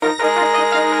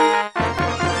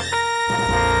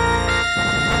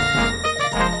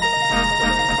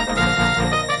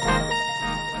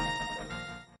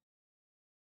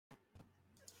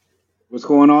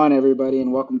going on, everybody,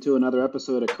 and welcome to another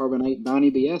episode of Carbonite Bounty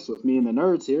BS with me and the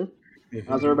nerds here.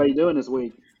 How's everybody doing this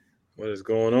week? What is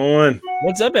going on?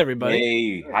 What's up,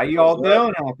 everybody? Hey, how you all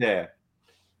doing out there?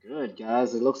 Good,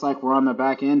 guys. It looks like we're on the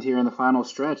back end here in the final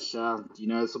stretch.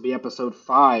 This will be episode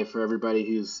 5 for everybody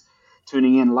who's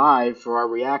tuning in live for our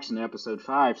reaction to episode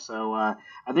 5. So I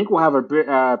think we'll have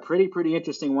a pretty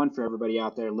interesting one for everybody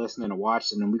out there listening and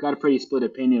watching. And we've got a pretty split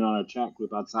opinion on our chat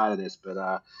group outside of this.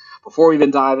 But before we even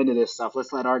dive into this stuff,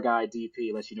 let's let our guy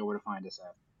DP let you know where to find us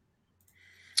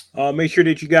at. Make sure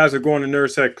that you guys are going to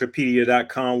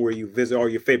nerdcyclopedia.com where you visit all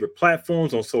your favorite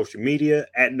platforms on social media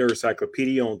at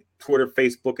Nerdcyclopedia on Twitter,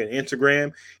 Facebook, and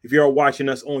Instagram. If you are watching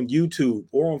us on YouTube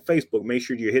or on Facebook, make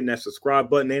sure you're hitting that subscribe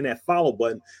button and that follow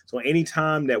button. So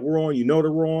anytime that we're on, you know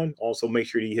that we're on. Also, make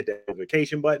sure that you hit that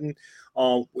notification button.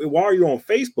 While you're on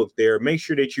Facebook there, make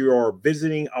sure that you are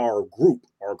visiting our group,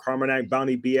 our Carbonite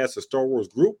Bounty BS, a Star Wars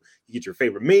group. You get your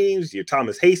favorite memes, your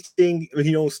Thomas Hastings,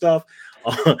 stuff.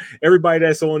 Everybody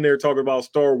that's on there talking about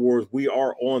Star Wars, we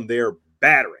are on there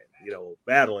battling and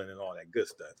all that good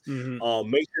stuff. Mm-hmm.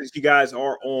 Make sure that you guys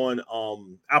are on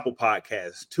Apple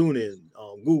Podcasts, TuneIn,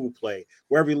 Google Play,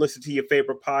 wherever you listen to your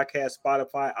favorite podcast,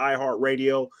 Spotify,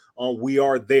 iHeartRadio. We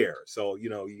are there. So,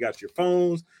 you got your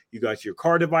phones, you got your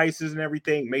car devices and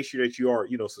everything. Make sure that you are,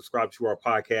 subscribed to our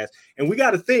podcast. And we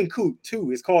got a thing,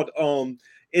 too. It's called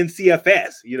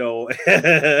NCFS.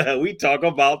 We talk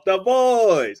about the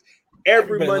boys.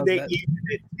 Every Monday evening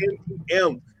at 10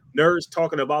 p.m. Nerds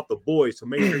talking about the boys. So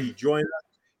make sure you join us,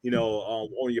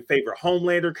 on your favorite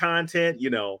Homelander content,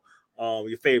 your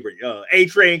favorite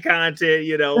A-Train content,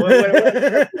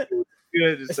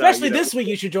 Especially this week,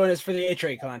 you should join us for the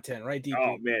A-Train content, right, DP?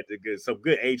 Oh, man, some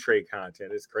good A-Train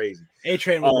content. It's crazy.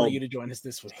 A-Train will want you to join us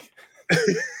this week.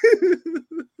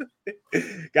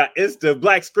 Got Insta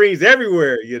black screens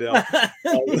everywhere,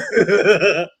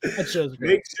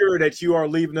 Make sure that you are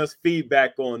leaving us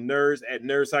feedback on Nerds at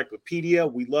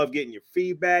Nerdcyclopedia. We love getting your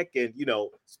feedback and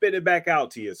spit it back out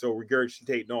to you. So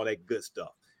regurgitating all that good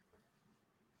stuff.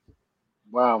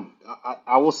 Wow,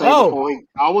 I will say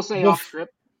off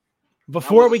script.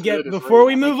 Before we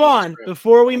move on,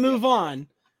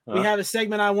 we have a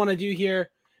segment I want to do here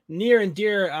near and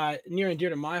dear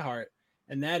to my heart,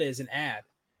 and that is an ad.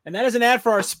 And that is an ad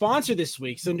for our sponsor this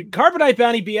week. So Carbonite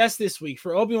Bounty BS this week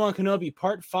for Obi-Wan Kenobi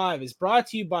Part 5 is brought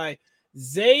to you by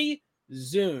ZayZoon.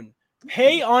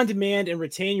 Pay on demand and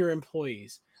retain your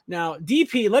employees. Now,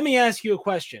 DP, let me ask you a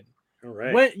question. All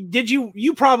right. When did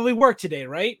you probably work today,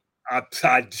 right?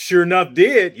 I sure enough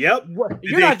did. Yep.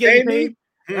 You're not getting paid.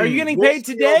 Are you getting paid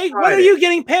today? When are you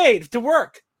getting paid to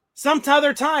work? Some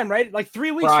other time, right? Like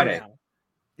 3 weeks Friday. from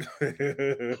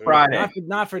now. Friday.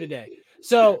 Not for today.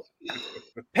 So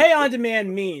pay on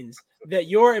demand means that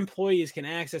your employees can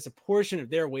access a portion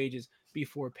of their wages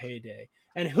before payday.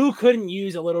 And who couldn't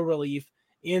use a little relief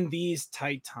in these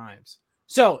tight times?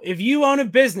 So if you own a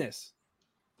business,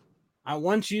 I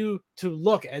want you to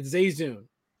look at ZayZoon,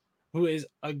 who is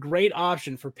a great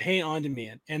option for pay on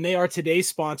demand. And they are today's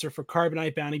sponsor for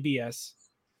Carbonite Bounty BS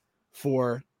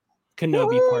for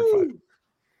Kenobi Part 5.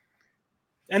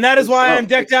 And that is why I'm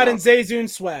decked out in ZayZoon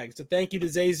swag. So thank you to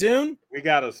ZayZoon. We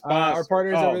got a sponsor. Our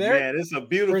partners over there. Man, it's a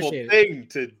beautiful thing.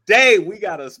 Today we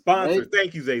got a sponsor. Right.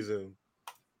 Thank you, ZayZoon.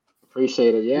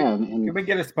 Appreciate it. Yeah. And can we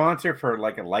get a sponsor for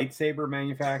like a lightsaber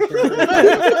manufacturer?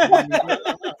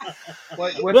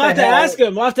 We'll have to ask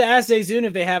them. We'll have to ask ZayZoon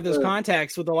if they have those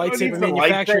contacts with the lightsaber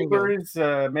manufacturing.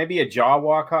 Maybe a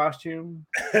Jawa costume.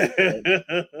 Yeah.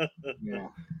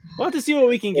 We'll have to see what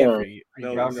we can get for you.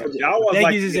 Jawas thank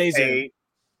like you to ZayZoon.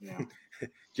 Yeah.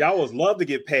 Jawas love to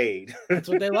get paid. That's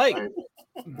what they like.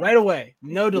 Right away.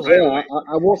 No delay. Yeah,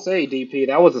 I will say, DP,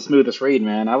 that was the smoothest read,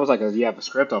 man. I was like, you have a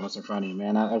script almost in front of you,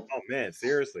 man. Oh, man,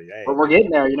 seriously. Hey. But we're getting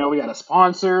there. We got a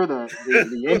sponsor. The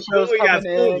intro's we got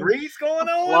coming in. Reads going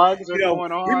on. Plugs are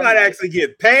going on. We might actually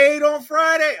get paid on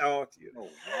Friday. Oh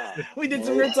wow. We did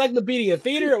some Encyclopedia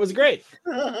Theater. It was great.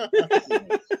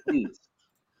 Sweet.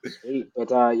 But,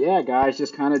 yeah, guys,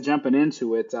 just kind of jumping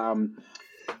into it.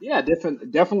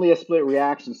 Definitely a split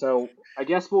reaction. So I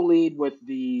guess we'll lead with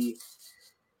the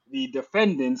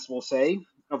defendants, we'll say,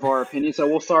 of our opinion. So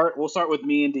we'll start with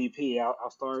me and DP. I'll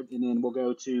start, and then we'll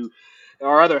go to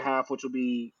our other half, which will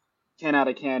be Ken out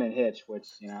of Ken and Hitch, which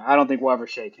I don't think we'll ever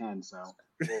shake hands. So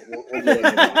we'll get into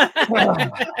that.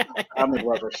 I don't think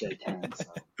we'll ever shake hands.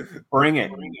 So. Bring it.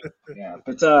 Yeah,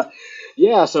 but so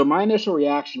my initial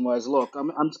reaction was, look,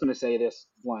 I'm just gonna say this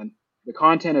blunt. The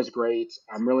content is great.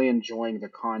 I'm really enjoying the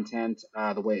content,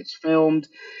 the way it's filmed.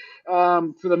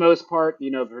 For the most part,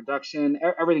 production,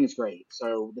 everything is great.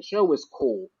 So the show was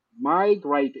cool. My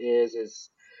gripe is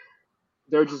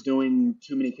they're just doing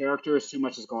too many characters, too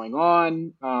much is going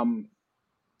on,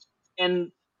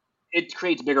 and it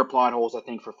creates bigger plot holes, I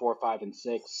think, for 4, 5, and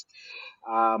 6.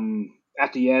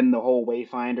 At the end, the whole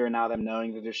Wayfinder, now them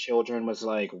knowing that there's children, was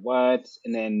like, what?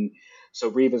 And then, so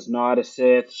Reva's not a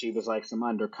Sith. She was like some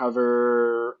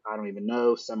undercover, I don't even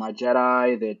know, semi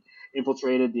Jedi that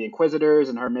infiltrated the Inquisitors,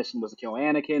 and her mission was to kill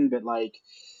Anakin. But, like,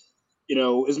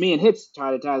 as me and Hits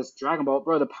tried to tie this Dragon Ball,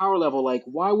 bro, the power level, like,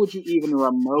 why would you even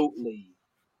remotely,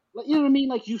 you know what I mean?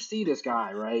 Like, you see this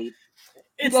guy, right?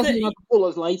 He doesn't even have to pull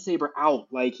his lightsaber out.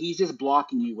 Like, he's just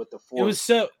blocking you with the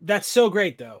Force. That's so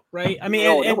great though, right? I mean,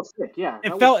 that was sick. Yeah,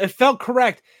 it felt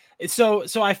correct. So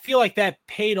I feel like that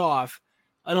paid off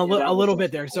a little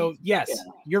bit there. So yes,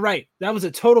 you're right. That was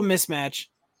a total mismatch,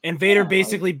 and Vader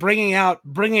basically bringing out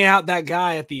that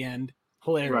guy at the end.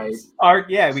 Hilarious. Right.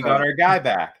 We got our guy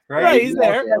back. Right, right, he's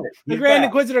there. The Grand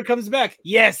Inquisitor comes back.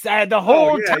 Yes, the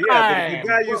whole time. Yeah. The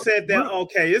guy you said that.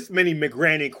 Okay, there's many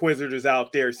Grand Inquisitors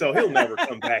out there, so he'll never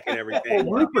come back and everything.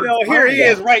 Here he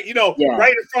is, right?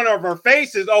 Right in front of our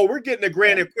faces. Oh, we're getting the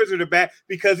Grand Inquisitor back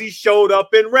because he showed up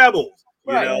in Rebels.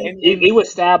 Right. He was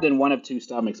stabbed in one of 2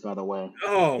 stomachs, by the way.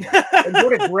 Oh, and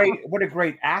what a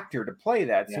great actor to play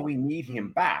that. So we need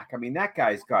him back. I mean, that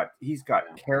guy's got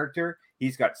character.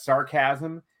 He's got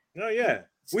sarcasm. Oh yeah,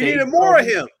 we needed more of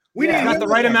him. We needed got the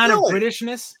right amount of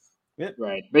Britishness.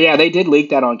 Right, but yeah, they did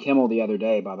leak that on Kimmel the other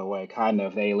day. By the way, kind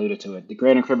of they alluded to it. The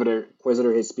Grand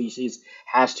Inquisitor, his species,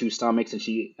 has 2 stomachs, and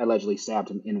she allegedly stabbed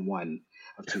him in one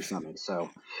of 2 stomachs. So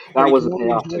that was a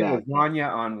payoff to that.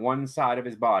 Lasagna on one side of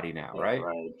his body now, right?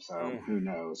 Right. So who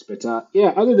knows? But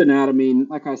other than that, I mean,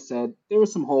 like I said, there were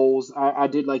some holes. I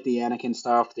did like the Anakin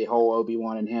stuff, the whole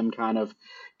Obi-Wan and him kind of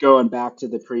going back to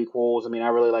the prequels. I mean, I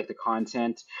really like the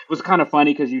content. It was kind of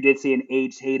funny because you did see an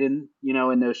aged Hayden,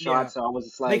 in those shots. So I was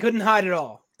just like, they couldn't hide it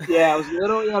all. Yeah, it was a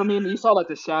little, I mean, you saw like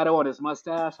the shadow on his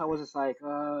mustache. I was just like,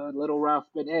 a little rough,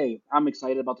 but hey, I'm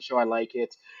excited about the show. I like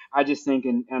it. I just think,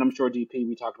 and I'm sure DP,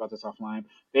 we talked about this offline,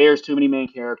 there's too many main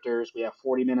characters. We have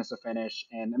 40 minutes to finish.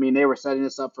 And I mean, they were setting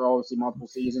this up for obviously multiple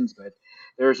seasons, but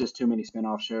there's just too many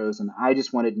spin-off shows. And I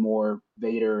just wanted more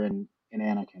Vader and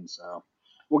Anakin. So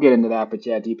we'll get into that. But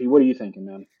yeah, DP, what are you thinking,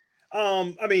 man?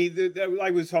 I mean,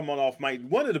 like we was talking about off mic,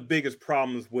 one of the biggest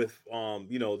problems with,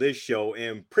 this show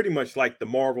and pretty much like the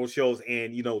Marvel shows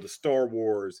and, the Star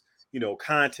Wars,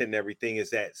 content and everything is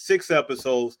that 6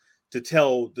 episodes to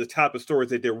tell the type of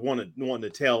stories that they're wanting to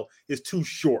tell is too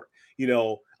short.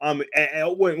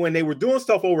 When they were doing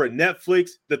stuff over at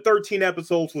Netflix, the 13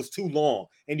 episodes was too long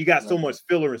and you got so much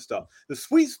filler and stuff. The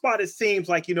sweet spot, it seems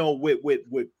like,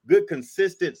 with good,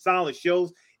 consistent, solid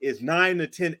shows is 9 to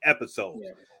 10 episodes.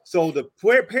 Yeah. So the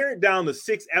parent down to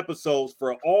 6 episodes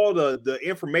for all the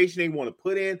information they want to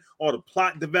put in, all the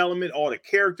plot development, all the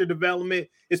character development,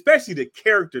 especially the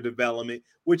character development,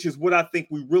 which is what I think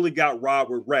we really got robbed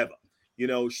with Reva.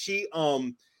 She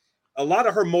a lot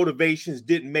of her motivations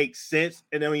didn't make sense,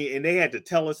 and they had to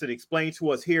tell us and explain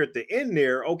to us here at the end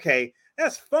there. Okay,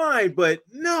 that's fine, but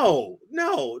no.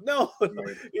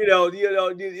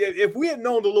 If we had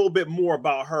known a little bit more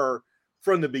about her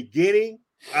from the beginning,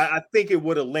 I think it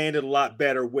would have landed a lot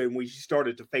better when we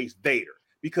started to face Vader,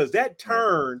 because that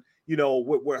turn,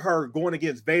 with her going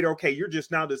against Vader, okay, you're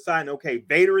just now deciding, okay,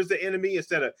 Vader is the enemy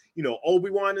instead of,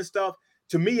 Obi-Wan and stuff.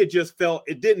 To me, it just felt,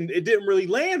 it didn't really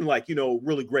land like,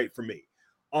 really great for me.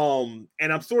 And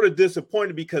I'm sort of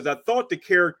disappointed because I thought the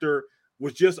character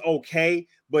was just okay,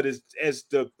 but as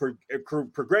the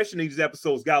progression of these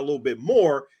episodes got a little bit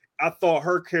more, I thought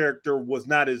her character was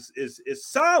not as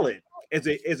solid as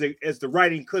the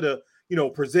writing could have,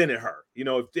 presented her,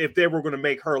 if they were going to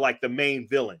make her like the main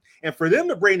villain. And for them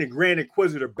to bring the Grand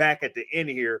Inquisitor back at the end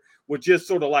here was just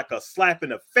sort of like a slap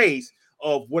in the face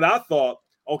of what I thought,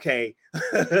 okay,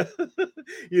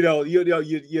 you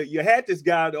had this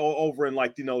guy over in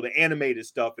like, the animated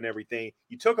stuff and everything.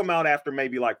 You took him out after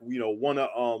maybe like, 1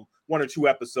 or 2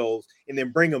 episodes and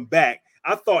then bring him back.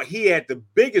 I thought he had the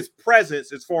biggest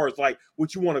presence as far as like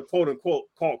what you want to quote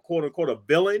unquote a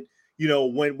villain,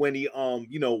 when he,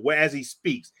 as he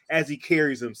speaks, as he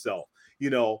carries himself,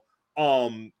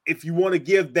 if you want to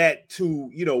give that to,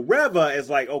 Reva as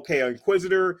like, okay, an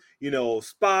Inquisitor,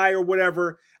 spy or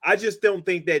whatever, I just don't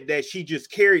think that she just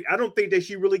carried. I don't think that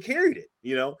she really carried it.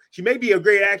 She may be a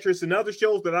great actress in other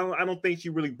shows, but I don't think she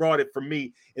really brought it for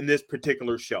me in this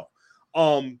particular show.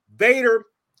 Vader,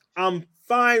 I'm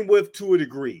fine with to a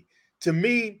degree. To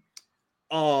me,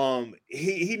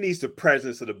 he needs the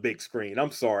presence of the big screen.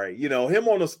 I'm sorry, him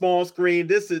on a small screen.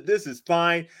 This is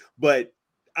fine, but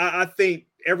I think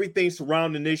everything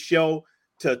surrounding this show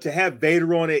to have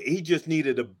Vader on it, he just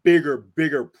needed a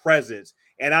bigger presence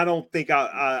and I don't think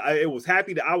I was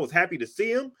happy to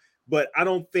see him, but I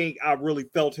don't think I really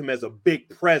felt him as a big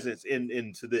presence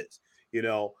into this.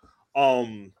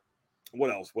 What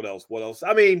else?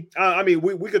 I mean,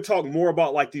 we could talk more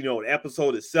about like the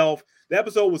episode itself. The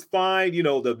episode was fine.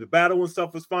 The battle and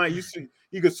stuff was fine.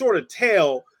 You could sort of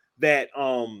tell that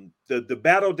the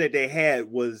battle that they had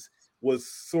was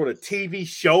sort of TV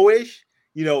showish.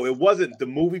 It wasn't the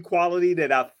movie quality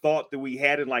that I thought that we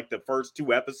had in like the first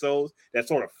 2 episodes that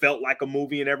sort of felt like a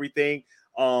movie and everything.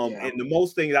 And the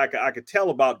most thing that I could tell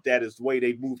about that is the way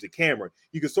they moved the camera.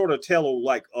 You could sort of tell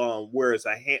like where it's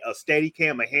a steady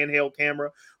cam, a handheld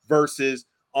camera versus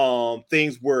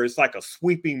things where it's like a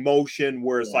sweeping motion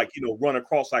where it's like run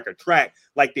across like a track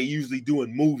like they usually do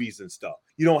in movies and stuff.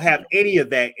 You don't have any of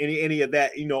that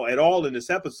at all in this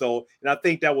episode, and I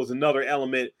think that was another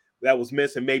element that was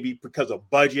missing, maybe because of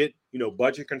budget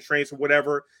constraints or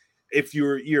whatever. If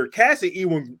you're casting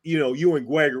Ewan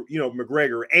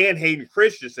McGregor and Hayden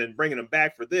Christensen, bringing them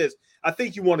back for this, I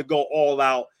think you want to go all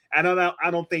out. I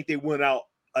don't think they went out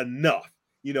enough,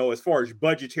 as far as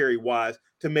budgetary wise,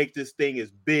 to make this thing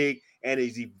as big and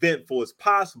as eventful as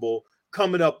possible.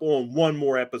 Coming up on one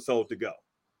more episode to go.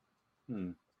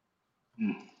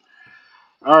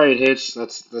 All right, Hitch.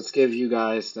 Let's give you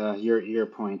guys your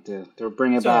point to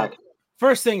bring it back.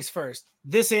 First things first.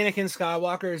 This Anakin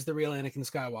Skywalker is the real Anakin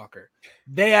Skywalker.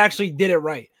 They actually did it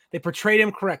right. They portrayed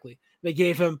him correctly. They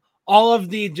gave him all of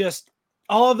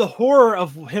the horror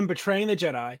of him betraying the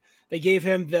Jedi. They gave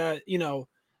him the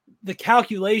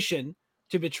calculation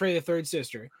to betray the third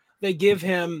sister. They give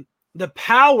him the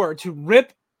power to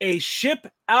rip a ship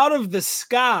out of the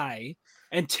sky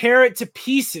and tear it to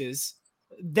pieces.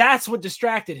 That's what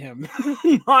distracted him,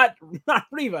 not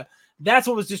Reva. That's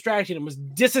what was distracting him, was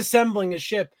disassembling a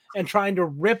ship and trying to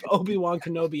rip Obi-Wan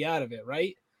Kenobi out of it,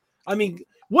 right? I mean,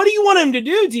 what do you want him to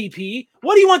do, DP?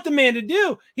 What do you want the man to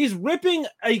do? He's ripping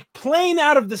a plane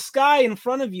out of the sky in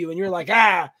front of you, and you're like,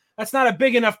 that's not a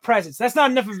big enough presence. That's not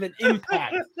enough of an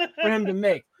impact for him to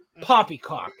make.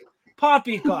 Poppycock.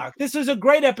 This is a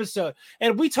great episode.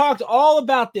 And we talked all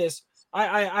about this.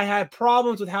 I had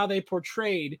problems with how they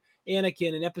portrayed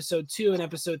Anakin in episode 2 and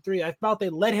episode 3. I felt they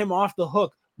let him off the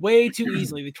hook way too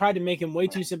easily. They tried to make him way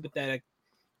too sympathetic,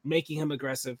 making him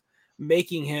aggressive,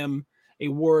 making him a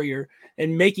warrior,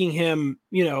 and making him,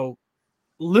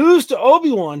 lose to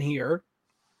Obi-Wan here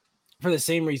for the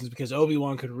same reasons, because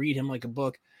Obi-Wan could read him like a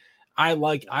book. I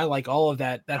like all of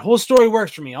that. That whole story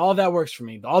works for me. All of that works for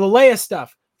me. All the Leia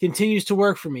stuff continues to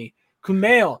work for me.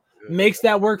 Kumail makes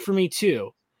that work for me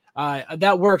too.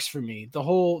 That works for me. The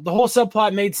whole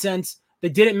subplot made sense. They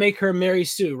didn't make her Mary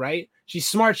Sue, right? She's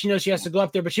smart. She knows she has to go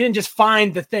up there, but she didn't just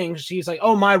find the thing. She's like,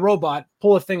 oh, my robot,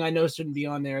 pull a thing I know shouldn't be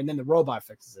on there, and then the robot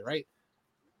fixes it, right?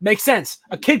 Makes sense.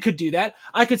 A kid could do that.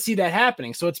 I could see that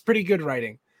happening, so it's pretty good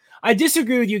writing. I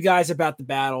disagree with you guys about the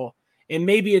battle, and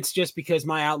maybe it's just because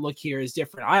my outlook here is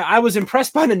different. I was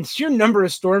impressed by the sheer number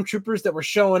of stormtroopers that were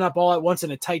showing up all at once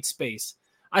in a tight space.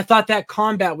 I thought that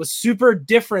combat was super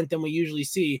different than we usually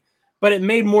see, but it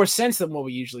made more sense than what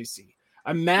we usually see.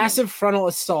 A massive frontal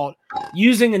assault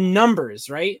using the numbers,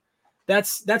 right?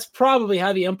 That's probably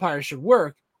how the Empire should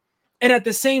work. And at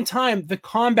the same time, the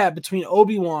combat between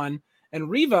Obi-Wan and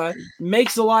Reva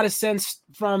makes a lot of sense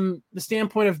from the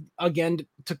standpoint of, again,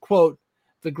 to quote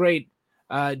the great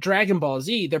Dragon Ball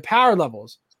Z, their power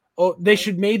levels. She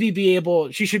should be able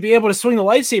to swing the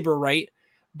lightsaber right,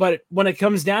 but when it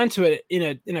comes down to it,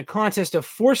 in a contest of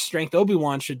force strength,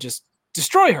 Obi-Wan should just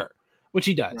destroy her, which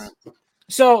he does. Right.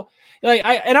 So,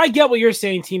 I get what you're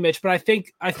saying, T. Mitch, but I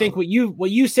think what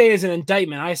you say is an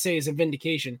indictment, I say is a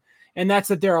vindication, and that's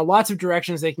that there are lots of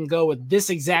directions they can go with this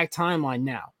exact timeline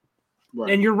now.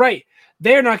 Right. And you're right;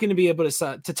 they're not going to be able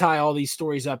to tie all these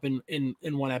stories up in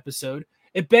one episode.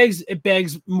 It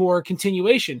begs more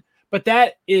continuation, but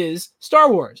that is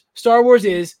Star Wars. Star Wars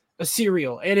is a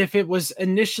serial, and if it was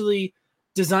initially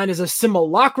designed as a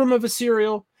simulacrum of a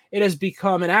serial, it has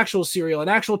become an actual serial, an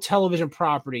actual television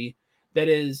property that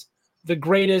is the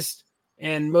greatest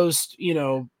and most,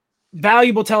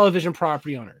 valuable television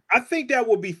property on earth. I think that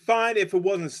would be fine if it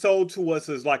wasn't sold to us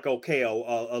as like, okay,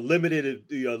 a limited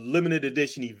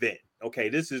edition event. Okay,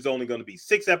 this is only going to be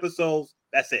 6 episodes.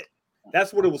 That's it.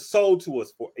 That's what it was sold to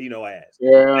us for, as.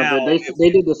 Yeah, now, but they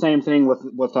did the same thing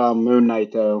with Moon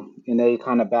Knight though, and they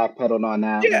kind of backpedaled on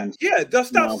that. Just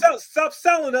stop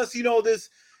selling us, this.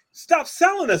 Stop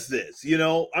selling us this.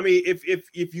 I mean,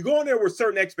 if you go in there with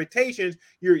certain expectations,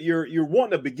 you're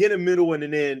wanting a beginning, middle, and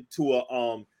an end to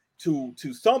a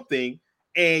to something,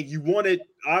 and you want it.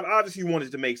 Obviously, you want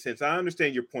it to make sense. I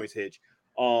understand your points, Hitch.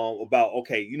 About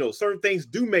certain things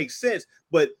do make sense,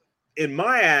 but in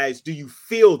my eyes, do you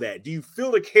feel that? Do you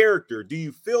feel the character? Do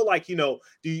you feel like,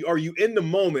 are you in the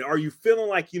moment? Are you feeling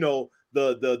like,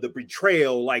 the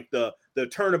betrayal, like the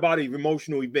turnabout of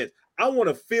emotional events? I want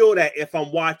to feel that if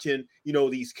I'm watching,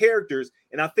 these characters,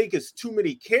 and I think it's too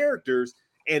many characters,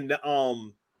 and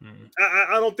I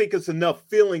don't think it's enough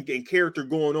feeling and character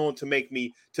going on to make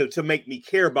me to make me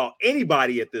care about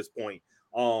anybody at this point.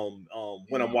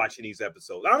 When I'm watching these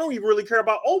episodes, I don't even really care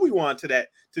about Obi-Wan to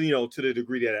the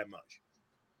degree that much.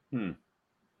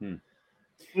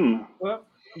 Well,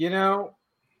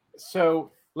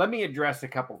 so let me address a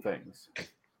couple things.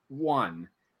 One,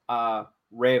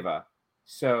 Reva.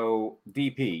 So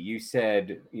DP, you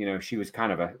said, she was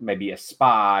kind of maybe a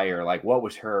spy, or like, what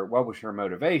was her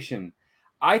motivation?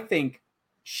 I think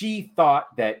she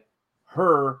thought that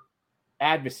her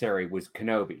adversary was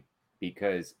Kenobi,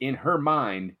 because in her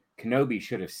mind, Kenobi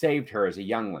should have saved her as a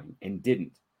youngling and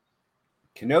didn't.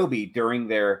 Kenobi, during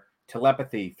their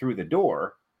telepathy through the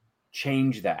door,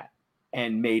 changed that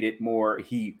and made it more.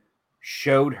 He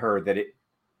showed her that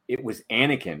it was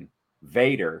Anakin,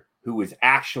 Vader, who was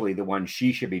actually the one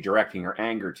she should be directing her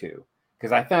anger to.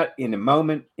 Because I thought in a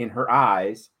moment in her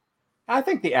eyes, I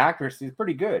think the actress is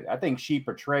pretty good. I think she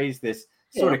portrays this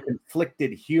sort of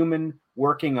conflicted human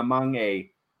working among a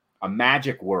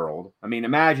magic world. I mean,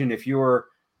 imagine if you're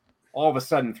all of a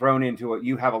sudden thrown into it.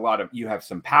 You have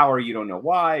some power. You don't know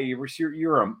why.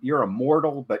 You're a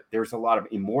mortal, but there's a lot of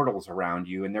immortals around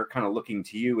you, and they're kind of looking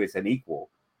to you as an equal.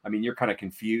 I mean, you're kind of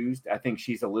confused. I think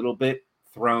she's a little bit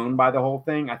thrown by the whole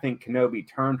thing. I think Kenobi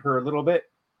turned her a little bit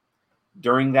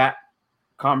during that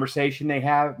conversation they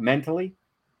have mentally.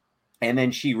 And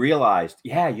then she realized,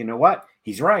 yeah, you know what?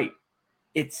 He's right.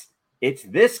 It's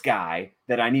this guy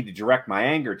that I need to direct my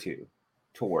anger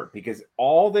toward, because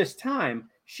all this time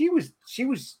she was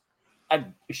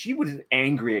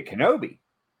angry at Kenobi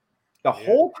the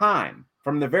whole time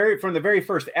from the very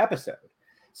first episode.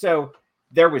 So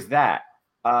there was that.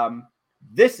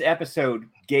 This episode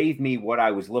gave me what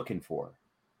I was looking for.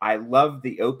 I love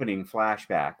the opening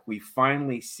flashback. We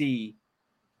finally see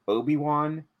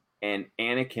Obi-Wan and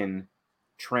Anakin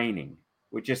training,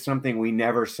 which is something we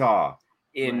never saw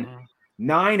in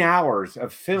 9 hours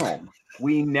of film.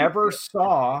 We never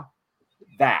saw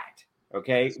that.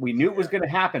 Okay. We knew it was going to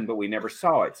happen, but we never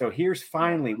saw it. So here's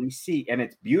finally we see, and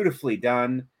it's beautifully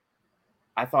done.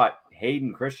 I thought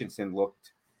Hayden Christensen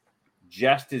looked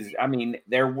just as, I mean,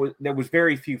 there was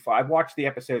very few. I've watched the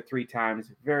episode 3 times,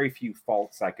 very few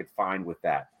faults I could find with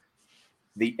that.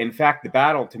 In fact, the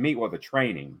battle to me was a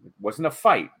training. It wasn't a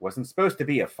fight. It wasn't supposed to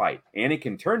be a fight.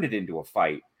 Anakin turned it into a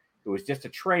fight. It was just a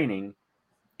training.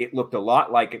 It looked a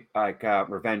lot like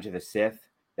Revenge of the Sith,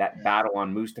 that battle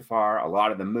on Mustafar. A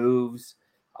lot of the moves,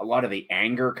 a lot of the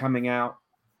anger coming out.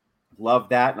 Love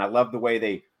that, and I love the way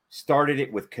they started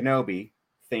it with Kenobi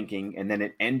thinking, and then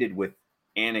it ended with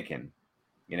Anakin,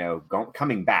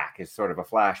 coming back as sort of a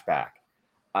flashback.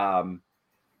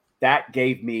 That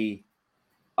gave me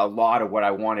a lot of what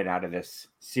I wanted out of this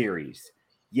series.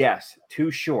 Yes,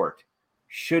 too short.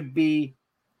 Should be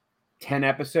 10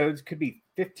 episodes, could be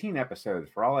 15 episodes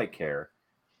for all I care.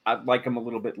 I'd like them a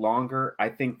little bit longer. I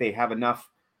think they have enough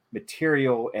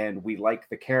material and we like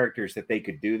the characters that they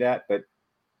could do that. But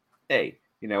hey,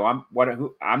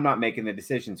 I'm not making the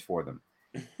decisions for them.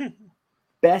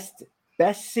 Best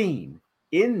scene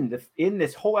in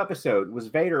this whole episode was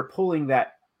Vader pulling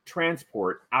that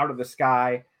transport out of the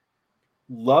sky.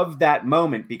 Loved that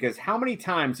moment, because how many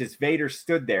times has Vader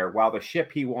stood there while the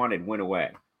ship he wanted went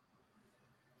away?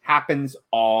 Happens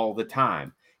all the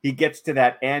time. He gets to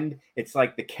that end. It's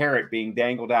like the carrot being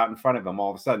dangled out in front of him. All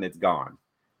of a sudden it's gone.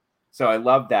 So I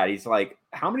love that. He's like,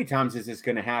 how many times is this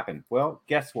going to happen? Well,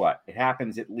 guess what? It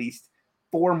happens at least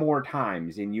 4 more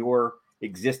times in your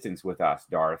existence with us,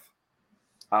 Darth.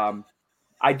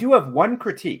 I do have one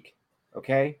critique.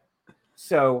 Okay.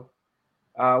 So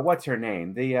what's her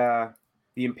name? The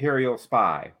Imperial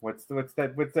spy. What's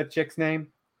that chick's name?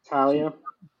 Talia.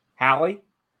 Hallie?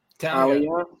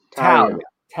 Talia.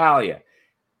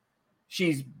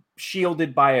 She's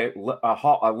shielded by a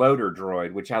loader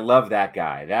droid, which I love that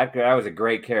guy. That was a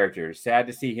great character. Sad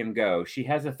to see him go. She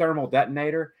has a thermal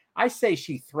detonator. I say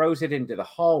she throws it into the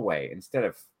hallway instead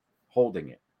of holding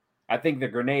it. I think the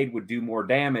grenade would do more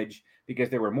damage because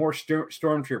there were more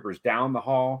stormtroopers down the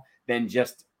hall than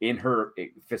just in her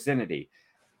vicinity.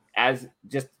 As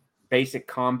just basic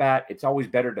combat, it's always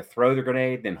better to throw the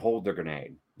grenade than hold the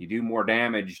grenade. You do more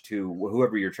damage to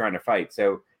whoever you're trying to fight.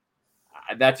 So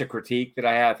that's a critique that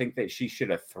I have. I think that she should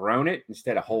have thrown it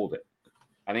instead of hold it.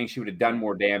 I think she would have done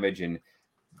more damage. And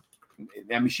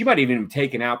I mean, she might have even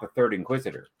taken out the third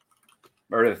Inquisitor.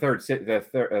 or the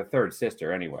third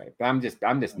sister anyway. But I'm just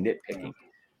nitpicking.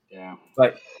 Yeah.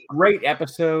 But great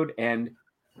episode, and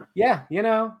yeah,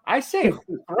 I say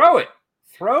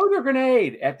throw the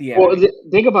grenade at the Well, enemy.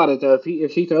 think about it though.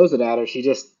 If she throws it at her, she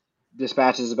just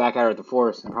dispatches it back out at the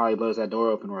Force and probably blows that door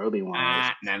open where Obi-Wan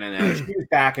is. No. She was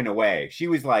backing away. She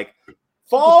was like, She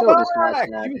fall still dispatched back.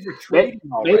 that. She was retreating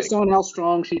already. Based on how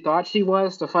strong she thought she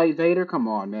was to fight Vader, come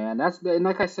on, man. And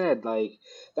like I said, like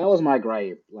that was my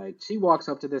gripe. Like she walks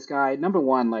up to this guy, number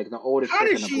one, like the oldest. How chick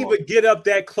did in the she book. even get up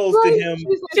that close to him?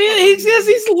 He says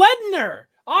he's letting her.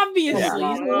 Obviously,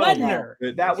 Yeah. he's letting her.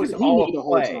 That was He all knew the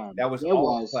whole play. time. That was It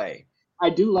all was. play. I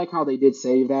do like how they did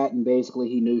save that, and basically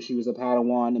he knew she was a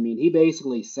Padawan. I mean, he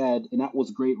basically said, and that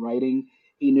was great writing.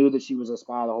 He knew that she was a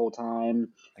spy the whole time.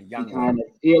 A young He one.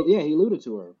 he alluded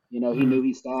to her. He knew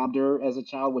he stabbed her as a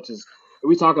child, which is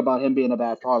we talk about him being a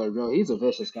bad father. Bro, he's a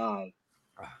vicious guy.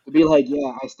 To be like,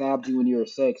 yeah, I stabbed you when you were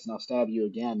 6, and I'll stab you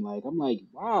again. Like, I'm like,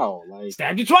 wow, like,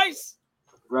 Stabbed you twice.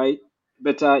 right?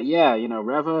 But yeah,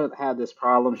 Reva had this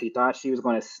problem. She thought she was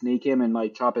going to sneak him and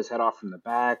like chop his head off from the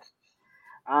back.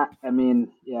 I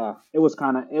mean, yeah, it was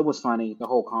funny, the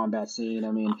whole combat scene.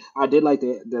 I mean, I did like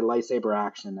the lightsaber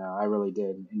action. I really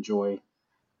did enjoy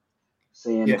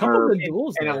seeing Yeah. Couple her. good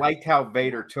duels. And I there. liked how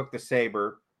Vader took the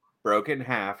saber, broke it in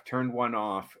half, turned one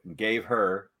off, and gave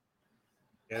her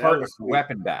Yeah, part that of was the sweet.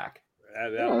 weapon back. Yeah,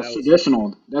 that's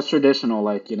traditional. That's traditional,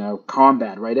 like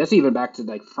combat, right? That's even back to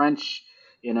like French,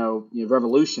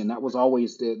 Revolution. That was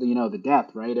always the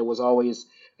death, right? It was always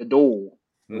the duel.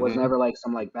 It was Mhm. never like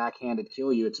some like backhanded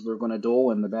kill you. It's we're going to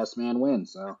duel and the best man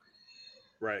wins. So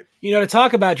Right. To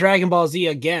talk about Dragon Ball Z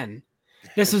again.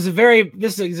 This is a very,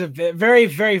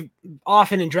 very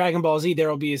often in Dragon Ball Z, there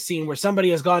will be a scene where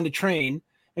somebody has gone to train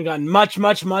and gotten much,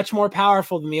 much, much more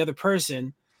powerful than the other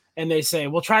person. And they say,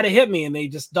 well, try to hit me. And they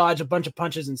just dodge a bunch of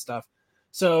punches and stuff.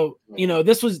 So,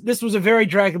 this was a very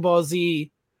Dragon Ball Z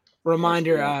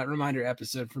reminder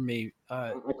episode for me.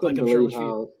 I like couldn't I'm sure it believe was for you.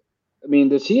 how. I mean,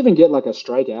 did she even get like a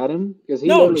strike at him? Because he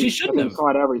No, literally she shouldn't fucking have.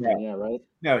 caught everything. Yeah, right.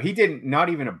 No, he didn't. Not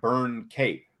even a burn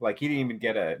cape. Like he didn't even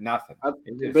get a nothing.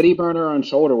 It just- But he burned her on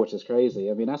shoulder, which is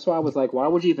crazy. I mean, that's why I was like, why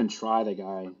would you even try the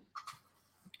guy?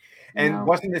 And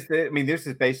wasn't this? I mean, this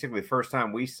is basically the first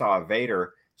time we saw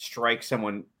Vader strike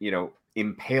someone.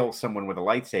 Impale someone with a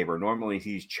lightsaber. Normally,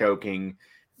 he's choking,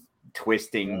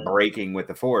 twisting, breaking with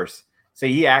the Force. So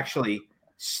he actually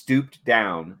stooped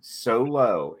down so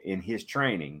low in his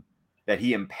training that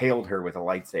he impaled her with a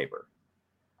lightsaber.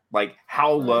 Like,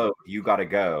 how low you got to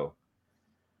go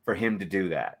for him to do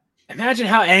that? Imagine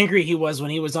how angry he was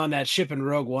when he was on that ship in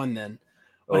Rogue One. Then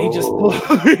when he just must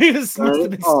have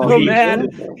been so mad.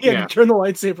 He had to turn the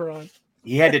lightsaber on.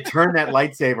 He had to turn that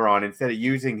lightsaber on instead of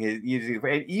using. And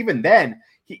even then,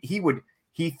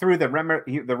 he threw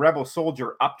the rebel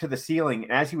soldier up to the ceiling,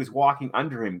 and as he was walking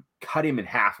under him, cut him in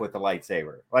half with the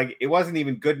lightsaber. Like it wasn't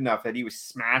even good enough that he was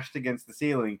smashed against the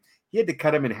ceiling. He had to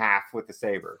cut him in half with the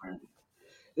saber.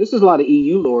 This is a lot of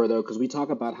EU lore though, because we talk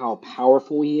about how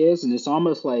powerful he is, and it's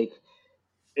almost like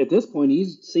at this point he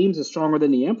seems as stronger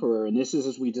than the Emperor. And this is,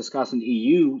 as we discuss in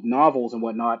EU novels and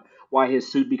whatnot, why his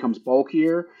suit becomes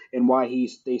bulkier and why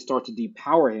they start to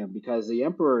depower him, because the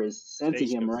Emperor is sensing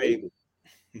him, right?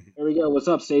 There we go. What's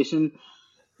up, Station?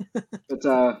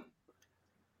 But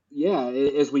yeah,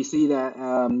 as we see that,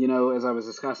 as I was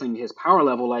discussing his power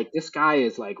level, like this guy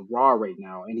is like raw right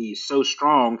now, and he's so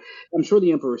strong. I'm sure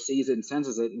the Emperor sees it and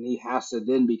senses it, and he has to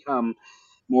then become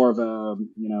more of a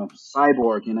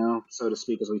cyborg, so to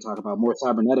speak, as we talk about more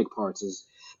cybernetic parts,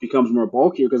 becomes more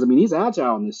bulkier, because I mean he's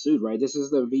agile in this suit, right? This is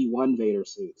the V1 Vader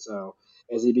suit. So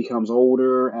as he becomes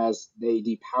older, as they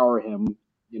depower him,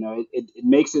 it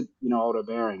makes it older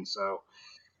bearing. So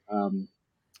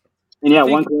and yeah,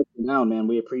 one question down, man.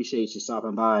 We appreciate you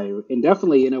stopping by, and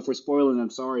definitely, if we're spoiling,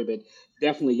 I'm sorry, but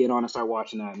definitely get on and start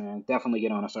watching that, man. Definitely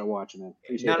get on and start watching it.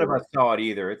 Appreciate None of us saw it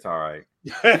either. It's all right.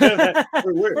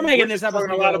 We're making this episode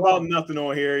talking a lot about nothing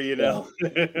on here, There's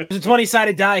a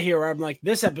 20-sided die here where I'm like,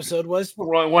 this episode was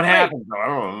what happened? I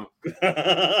don't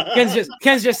know.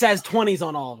 Ken's just says 20s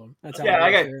on all of them. That's how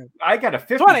I got a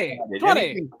 50. 20.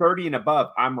 Anything 30 and above,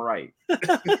 I'm right.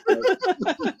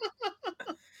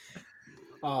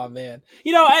 Oh man,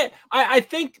 I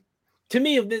think to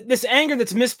me this anger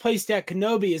that's misplaced at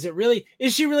Kenobi,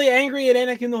 is she really angry at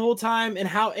Anakin the whole time, and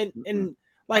how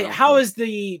how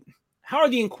are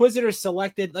the Inquisitors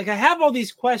selected? Like I have all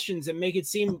these questions that make it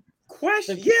seem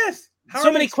yes.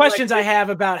 So many questions I have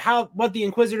about what the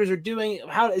Inquisitors are doing.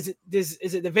 How is it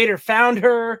that Vader found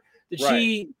her?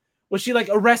 Was she like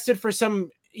arrested for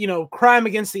some crime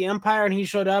against the Empire, and he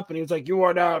showed up and he was like, you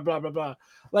are now blah blah blah.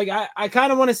 Like I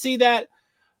kind of want to see that.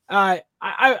 I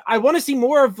want to see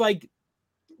more of like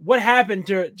what happened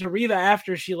to Reva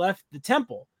after she left the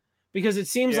temple, because it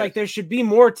seems like there should be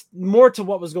more to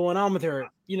what was going on with her.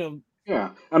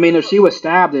 Yeah, I mean, if she was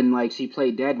stabbed and like she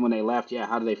played dead when they left, yeah,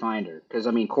 how did they find her? Because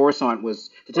I mean, Coruscant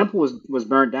the temple was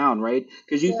burnt down, right?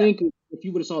 Because you think if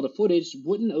you would have saw the footage,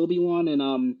 wouldn't Obi-Wan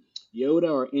and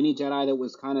Yoda or any Jedi that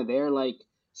was kind of there like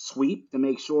sweep to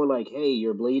make sure like, hey,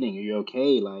 you're bleeding, are you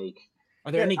okay? Like,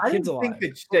 are there any kids alive? I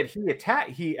didn't think that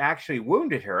he actually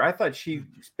wounded her. I thought she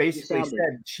basically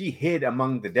said she hid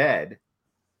among the dead.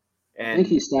 And I think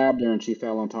he stabbed her and she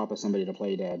fell on top of somebody to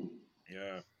play dead.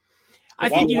 Yeah. I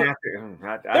think there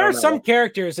are some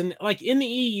characters, and like in the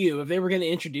EU, if they were going to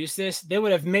introduce this, there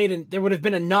would have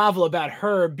been a novel about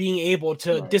her being able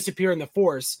to disappear in the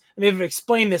Force, and they would have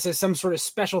explained this as some sort of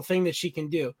special thing that she can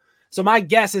do. So my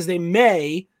guess is they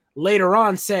may later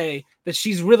on say that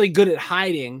she's really good at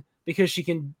hiding because she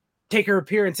can take her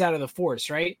appearance out of the Force,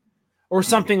 right? Or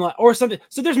something.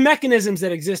 So there's mechanisms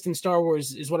that exist in Star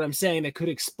Wars, is what I'm saying, that could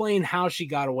explain how she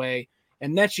got away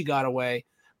and that she got away.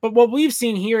 But what we've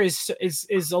seen here is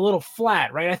a little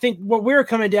flat, right? I think what we're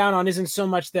coming down on isn't so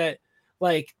much that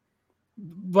like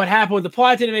what happened with the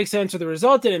plot didn't make sense or the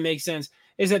result didn't make sense,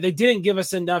 is that they didn't give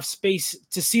us enough space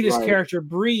to see this character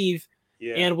breathe.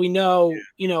 Yeah. And we know,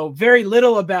 very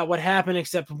little about what happened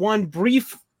except one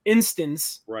brief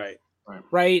instance, right,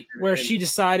 where she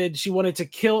decided she wanted to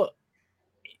kill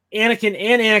Anakin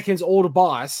and Anakin's old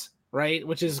boss. Right,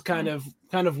 which is kind of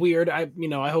weird. I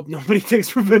hope nobody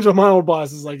takes revenge on my old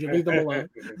bosses. Like, leave them alone.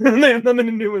 They have nothing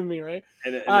to do with me, right?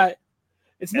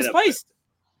 It's misplaced.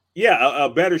 A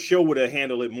better show would have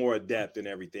handled it more adept and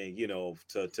everything. To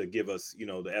give us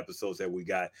the episodes that we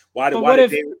got. We're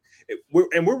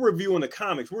reviewing the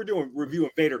comics. We're reviewing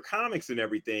Vader comics and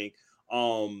everything.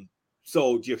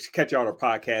 So just catch out our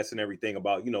podcast and everything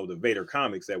about the Vader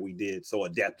comics that we did so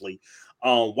adeptly.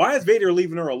 Why is Vader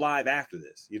leaving her alive after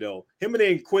this? Him and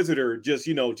the Inquisitor just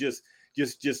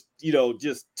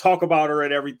talk about her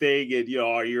and everything, and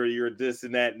you're this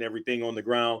and that and everything on the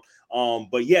ground.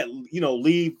 But yet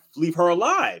leave her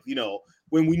alive.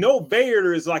 When we know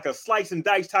Vader is like a slice and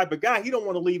dice type of guy, he don't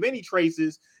want to leave any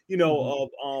traces.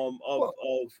 Of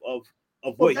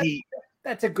what he.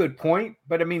 That's a good point.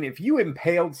 But I mean, if you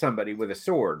impaled somebody with a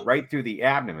sword right through the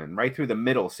abdomen, right through the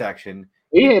middle section.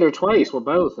 He hit her twice with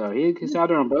both, though. He stabbed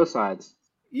her on both sides.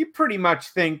 You pretty much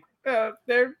think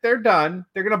they're done.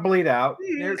 They're gonna bleed out.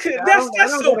 That's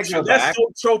so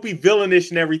tropey, villainish,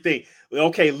 and everything.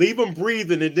 Okay, leave them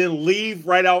breathing and then leave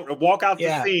right out and walk out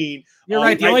the scene. You're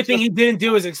right. The only thing he didn't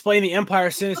do is explain the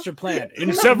Empire's sinister plan.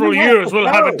 In several years, we'll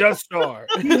have a Death Star.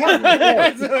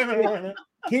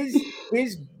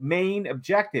 His main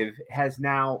objective has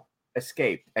now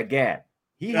escaped again.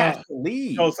 He has to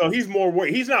leave. So he's more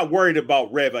worried. He's not worried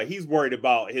about Reva. He's worried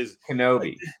about his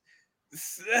Kenobi.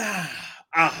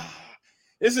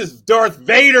 This is Darth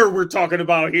Vader we're talking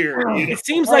about here. It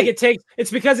seems like it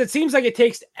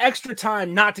takes extra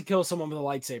time not to kill someone with a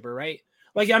lightsaber, right?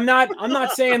 Like I'm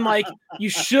not saying like you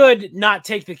should not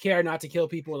take the care not to kill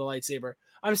people with a lightsaber.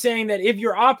 I'm saying that if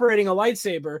you're operating a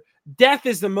lightsaber, death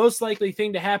is the most likely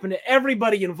thing to happen to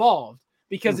everybody involved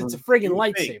because it's a friggin'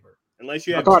 lightsaber. Unless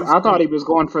you have I thought he was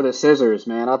going for the scissors,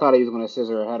 man. I thought he was going to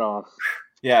scissor her head off.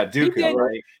 Yeah, Dooku,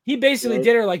 right? He basically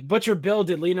did her like Butcher Bill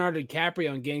did Leonardo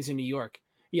DiCaprio in Gangs in New York.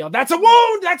 That's a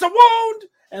wound! That's a wound!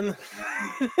 And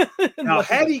now,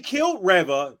 had he killed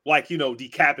Reva, like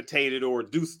decapitated or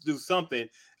do something,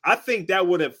 I think that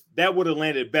would have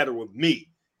landed better with me.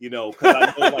 Because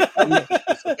I know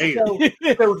so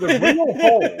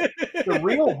the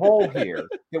real hole here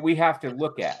that we have to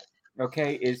look at,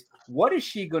 okay, is what is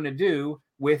she going to do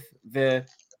with the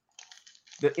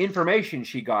information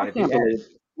she got at the end?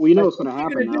 We know what's going to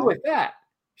happen. What are you going to do with that?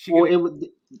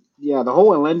 The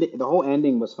whole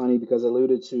ending was funny because it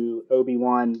alluded to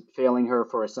Obi-Wan failing her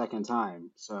for a second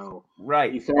time. So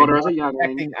right, he failed her as a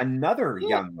youngling. Another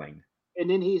youngling. And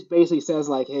then he basically says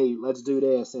like, "Hey, let's do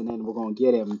this," and then we're going to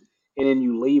get him. And then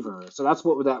you leave her. So that's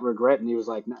what was that regret. And he was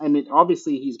like, and then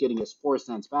obviously he's getting his Force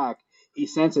sense back. He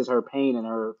senses her pain and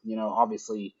her,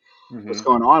 obviously what's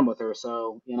going on with her.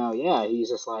 So, he's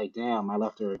just like, damn, I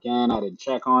left her again. I didn't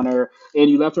check on her. And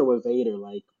you left her with Vader.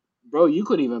 Like, bro, you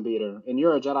couldn't even beat her. And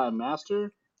you're a Jedi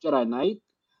Master, Jedi Knight.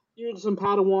 You're some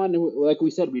Padawan. Like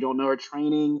we said, we don't know her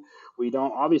training. We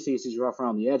don't, obviously she's rough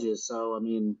around the edges. So, I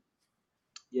mean,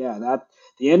 the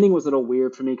ending was a little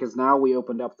weird for me because now we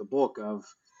opened up the book of,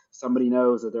 somebody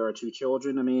knows that there are two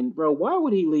children. I mean, bro, why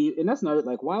would he leave? And that's not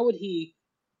like, why would he,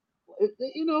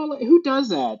 who does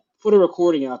that? Put a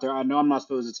recording out there. I know I'm not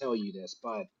supposed to tell you this,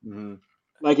 but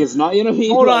like, it's not,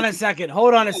 Hold on a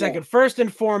second. First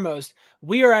and foremost,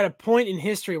 we are at a point in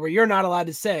history where you're not allowed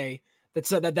to say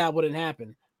that wouldn't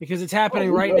happen, because it's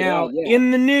happening right now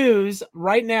in the news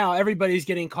right now. Everybody's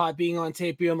getting caught being on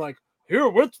tape, being like, here,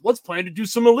 let's plan to do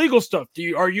some illegal stuff.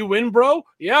 Are you in, bro?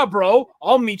 Yeah, bro.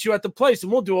 I'll meet you at the place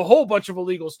and we'll do a whole bunch of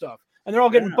illegal stuff. And they're all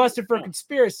getting busted for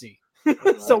conspiracy.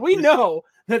 So we know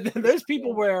that there's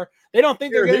people where they don't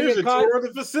think they're going to get caught. Here's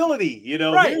the facility,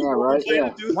 right?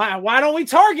 Why don't we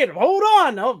target? Hold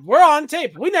on, we're on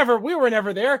tape. We were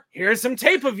never there. Here's some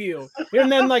tape of you.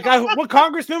 And then, like, what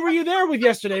congressman were you there with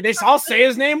yesterday? I'll say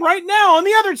his name right now on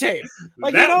the other tape.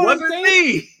 Like, that wasn't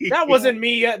me. That wasn't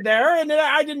me there, and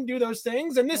I didn't do those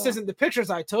things. And this isn't the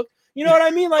pictures I took. You know what I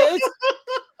mean? Like, it's,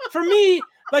 for me,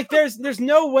 like, there's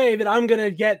no way that I'm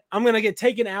gonna get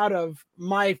taken out of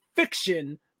my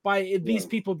fiction by these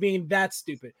people being that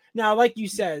stupid. Now, like you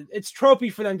said, it's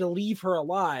tropey for them to leave her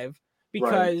alive,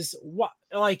 because what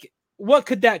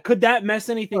could that mess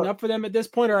anything up for them at this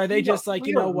point? Or are they just like,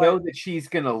 know that she's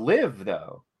gonna live,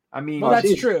 though? I mean, well,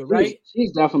 that's true, right?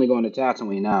 She's definitely going to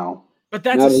Tatooine now. But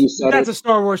that's a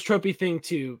Star Wars tropey thing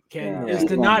too, Ken, is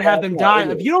to not have them die.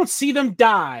 If you don't see them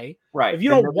die, right? If you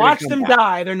don't watch them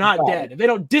die, they're not dead. If they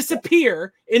don't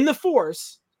disappear in the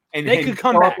Force, and they could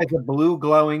come back as a blue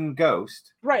glowing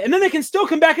ghost, right? And then they can still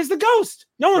come back as the ghost.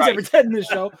 No one's ever dead in this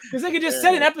show, because they could just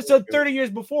set an episode 30 years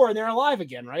before and they're alive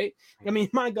again, right? I mean,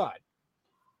 my God.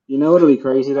 You know what'll be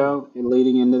crazy though? And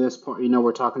leading into this point,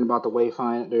 we're talking about the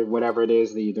Wayfinder or whatever it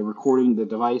is, the recording, the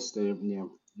device, the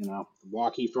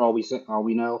walkie for all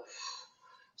we know.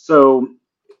 So,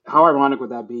 how ironic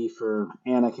would that be for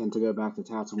Anakin to go back to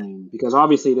Tatooine? Because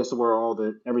obviously this is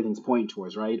where everything's pointing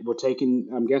towards, right?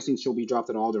 I'm guessing she'll be dropped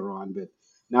at Alderaan, but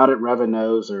now that Reva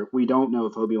knows, or we don't know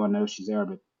if Obi-Wan knows she's there,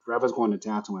 but Reva's going to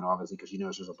Tatooine obviously because she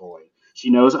knows there's a boy.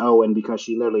 She knows Owen because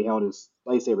she literally held his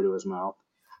lightsaber to his mouth.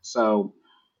 So,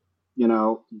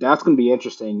 that's going to be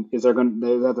interesting. Is that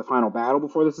the final battle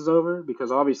before this is over?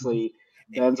 Because obviously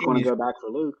Ben's going to go back for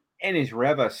Luke. And is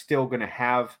Reva still going to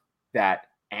have that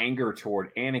anger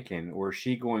toward Anakin, or is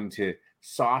she going to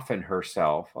soften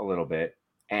herself a little bit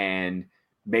and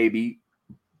maybe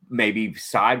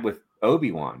side with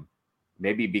Obi-Wan,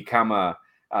 maybe become a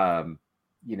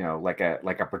like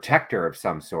a protector of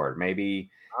some sort? Maybe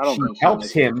she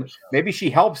helps him. Maybe she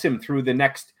helps him through the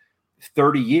next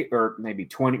 30 years, or maybe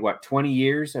 20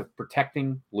 years of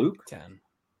protecting Luke.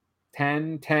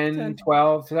 10,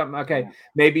 12, something. Okay. Yeah.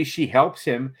 Maybe she helps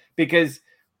him, because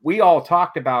we all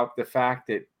talked about the fact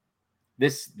that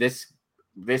this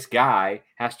guy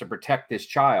has to protect this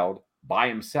child by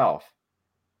himself.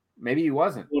 Maybe he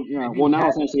wasn't. Well, now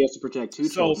essentially he has to protect two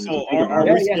children. So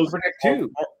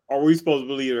are we supposed to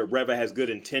believe that Reva has good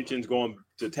intentions going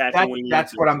to Tatooine?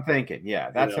 That's what I'm thinking.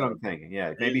 Yeah, that's what I'm thinking.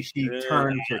 Yeah, maybe she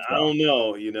turns herself. I don't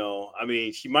know. I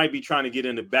mean, she might be trying to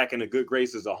get back in the good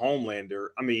graces of Homelander.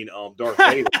 I mean, Darth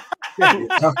Vader.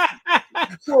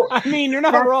 So, I mean, you're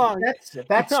not wrong.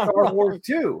 That's Star Wars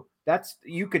too.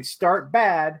 You could start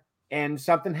bad and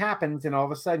something happens and all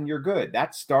of a sudden you're good.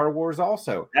 That's Star Wars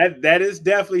also. That is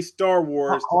definitely Star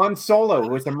Wars. Han Solo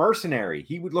was a mercenary.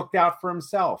 He would look out for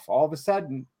himself. All of a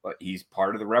sudden, but he's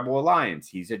part of the Rebel Alliance.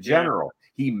 He's a general.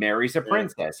 Yeah. He marries a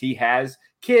princess. He has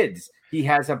kids. He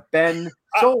has a Ben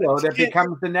Solo that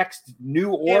becomes the next new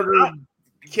order.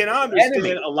 Can I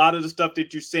understand a lot of the stuff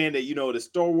that you're saying, that the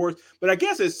Star Wars, but I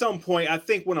guess at some point, I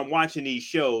think when I'm watching these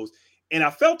shows, and I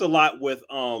felt a lot with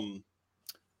the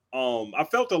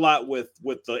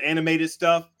animated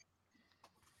stuff.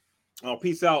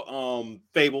 Peace out,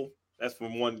 Fable. That's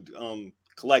from one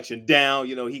collection down.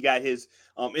 He got his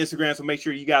Instagram, so make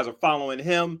sure you guys are following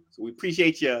him. So we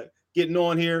appreciate you getting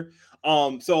on here.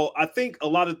 So I think a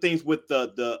lot of things with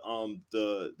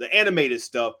the animated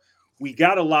stuff, we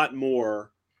got a lot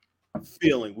more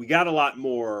feeling. We got a lot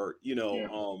more,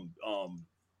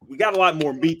 we got a lot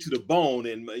more meat to the bone,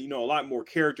 and a lot more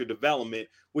character development,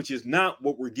 which is not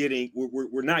what we're getting.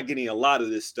 We're not getting a lot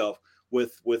of this stuff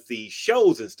with the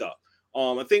shows and stuff.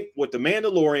 I think with the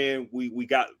Mandalorian, we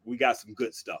got some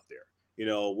good stuff there.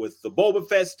 With the Boba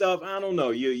Fett stuff, I don't know.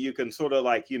 You can sort of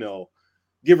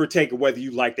give or take whether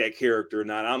you like that character or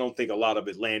not. I don't think a lot of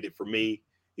it landed for me.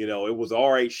 It was an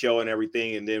all right show and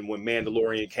everything. And then when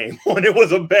Mandalorian came on, it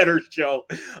was a better show.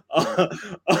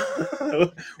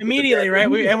 Immediately, right?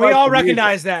 We all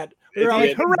recognize that. We were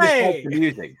like, hooray!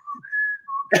 Music.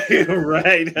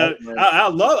 Right. I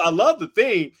love the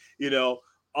theme,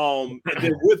 and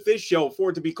then with this show, for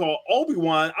it to be called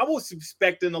Obi-Wan, I was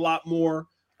expecting a lot more.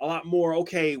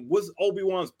 Okay, what's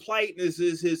Obi-Wan's plight? Is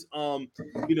his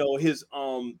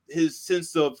his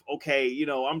sense of, okay,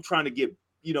 I'm trying to get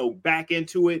back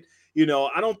into it.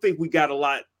 I don't think we got a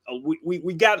lot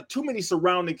we got too many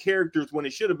surrounding characters when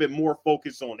it should have been more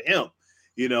focused on him,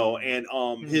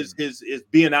 and his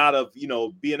being out of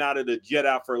the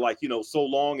Jedi for like so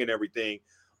long and everything.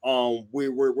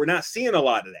 We're not seeing a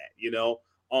lot of that,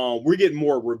 we're getting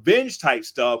more revenge type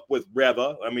stuff with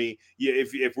Reva. I mean, yeah,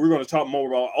 if we're going to talk more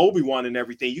about Obi-Wan and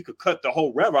everything, you could cut the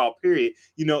whole Reva out, period.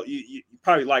 You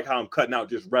probably like how I'm cutting out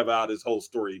just Reva out his whole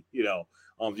story,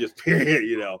 just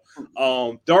period,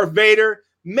 Darth Vader,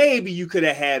 maybe you could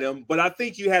have had him, but I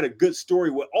think you had a good story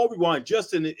with Obi-Wan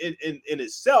just in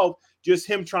itself, just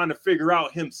him trying to figure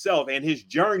out himself and his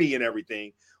journey and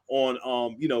everything on,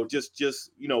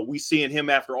 we seeing him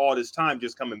after all this time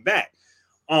just coming back.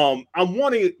 I'm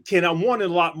wanting a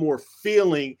lot more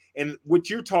feeling, and what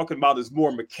you're talking about is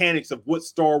more mechanics of what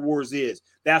Star Wars is.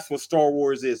 That's what Star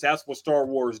Wars is. That's what Star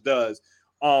Wars does.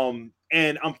 And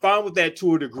I'm fine with that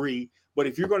to a degree. But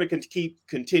if you're going to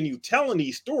continue telling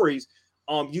these stories,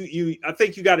 I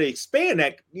think you got to expand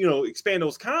that, expand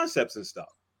those concepts and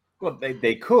stuff. Well,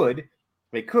 they could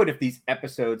if these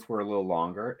episodes were a little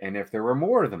longer, and if there were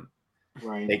more of them,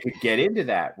 right? They could get into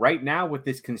that. Right now, with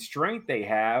this constraint they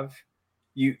have.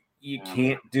 You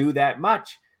can't do that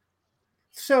much.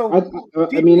 So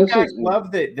you guys love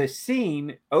the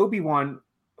scene Obi-Wan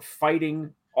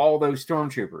fighting all those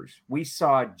stormtroopers? We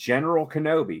saw General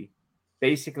Kenobi,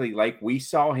 basically like we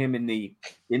saw him in the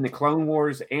Clone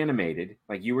Wars animated,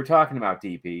 like you were talking about,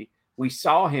 DP. We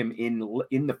saw him in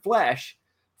the flesh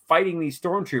fighting these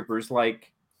stormtroopers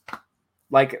like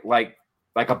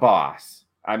a boss.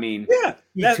 I mean,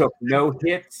 he took no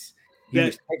hits. He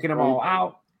was taking them all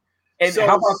out. And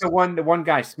how about the one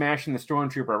guy smashing the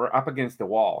stormtrooper up against the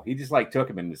wall? He just took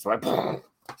him and just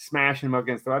smashing him up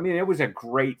against the wall. I mean, it was a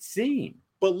great scene.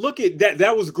 But look at that.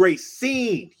 That was a great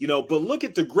scene, But look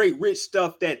at the great rich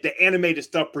stuff that the animated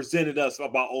stuff presented us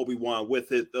about Obi-Wan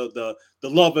with it, the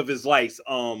love of his life.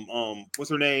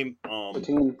 What's her name?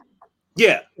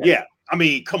 Yeah. I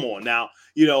mean, come on now.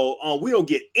 We don't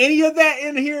get any of that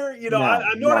in here.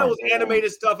 I know that was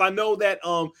animated stuff. I know that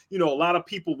a lot of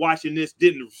people watching this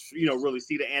didn't really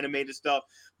see the animated stuff.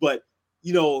 But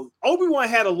Obi-Wan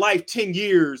had a life 10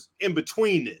 years in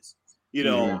between this.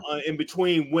 In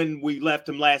between when we left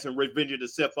him last in Revenge of the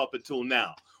Sith up until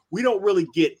now. We don't really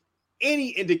get any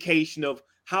indication of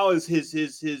how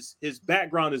his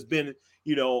background has been,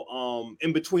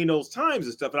 in between those times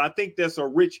and stuff. And I think that's a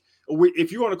rich,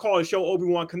 if you want to call a show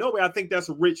Obi-Wan Kenobi, I think that's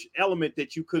a rich element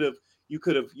that you could have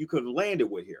landed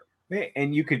with here.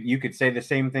 And you could say the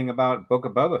same thing about Book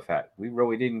of Boba Fett. We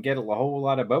really didn't get a whole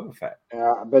lot of Boba Fett.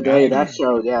 Yeah, but that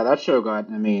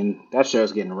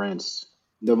show's getting rinsed.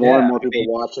 The more and more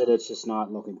people watch it, it's just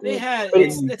not looking good.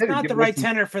 It's not the right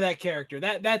tenor for that character.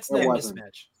 That's the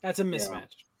mismatch. That's a mismatch.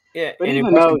 Yeah, but and it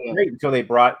wasn't great until they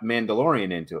brought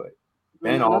Mandalorian into it.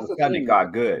 Then all of a sudden it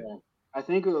got good. Yeah. I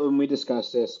think when we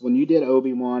discussed this, when you did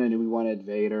Obi-Wan and we wanted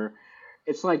Vader,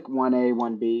 it's like 1A,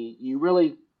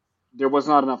 1B. There was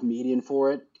not enough median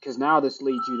for it, because now this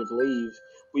leads you to believe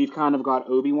we've kind of got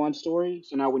Obi-Wan story,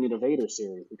 so now we need a Vader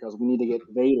series because we need to get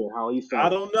Vader. How he felt. I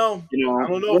don't know. I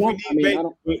don't know if we need Vader.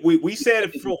 We said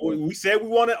we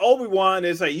wanted Obi-Wan.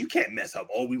 It's like you can't mess up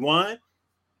Obi-Wan.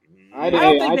 I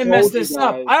don't think they messed this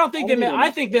up. I don't think they.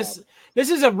 I think this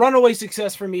is a runaway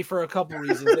success for me for a couple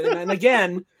reasons. And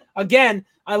again,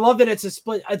 I love that it's a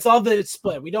split. It's all that it's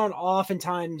split. We don't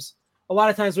oftentimes. A lot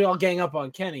of times we all gang up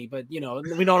on Kenny, but we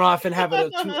don't often have a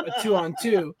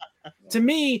 2-on-2. To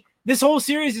me, this whole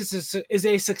series is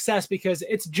a success because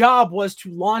its job was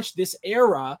to launch this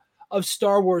era of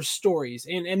Star Wars stories.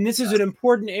 And this is an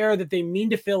important era that they mean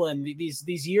to fill in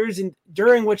these years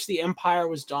during which the Empire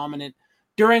was dominant,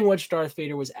 during which Darth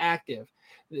Vader was active.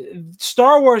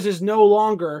 Star Wars is no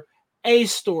longer a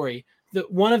story.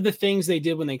 One of the things they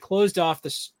did when they closed off the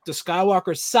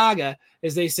Skywalker saga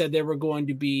is they said they were going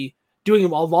to be doing a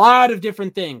lot of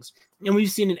different things. And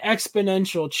we've seen an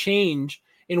exponential change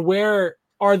in where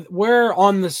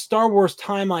on the Star Wars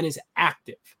timeline is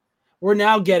active. We're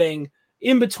now getting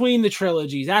in between the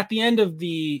trilogies, at the end of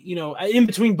in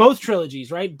between both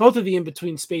trilogies, right? Both of the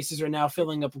in-between spaces are now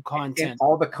filling up with content. And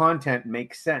all the content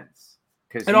makes sense.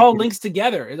 It all links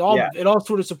together. It all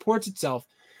sort of supports itself.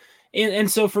 And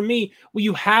so for me, what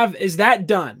you have is that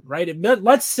done, right?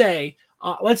 Let's say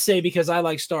because I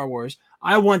like Star Wars,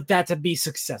 I want that to be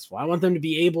successful. I want them to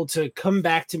be able to come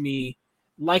back to me.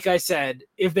 Like I said,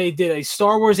 if they did a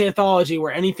Star Wars anthology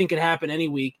where anything could happen any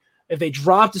week, if they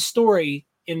dropped a story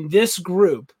in this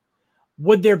group,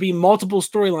 would there be multiple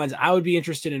storylines I would be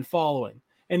interested in following?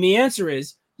 And the answer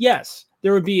is yes.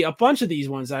 There would be a bunch of these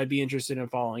ones I'd be interested in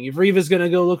following. If Reva's going to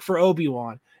go look for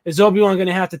Obi-Wan, is Obi-Wan going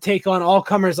to have to take on all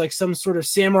comers like some sort of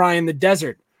samurai in the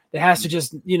desert? that has to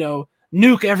just,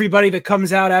 nuke everybody that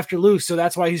comes out after Luke. So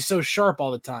that's why he's so sharp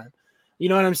all the time. You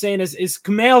know what I'm saying? Is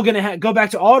Kumail going to go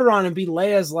back to Alderaan and be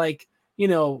Leia's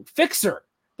fixer?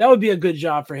 That would be a good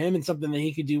job for him and something that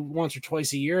he could do once or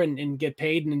twice a year and get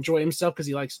paid and enjoy himself because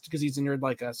he's a nerd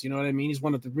like us. You know what I mean? He's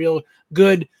one of the real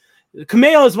good.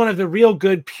 Kumail is one of the real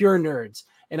good pure nerds,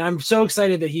 and I'm so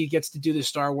excited that he gets to do the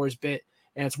Star Wars bit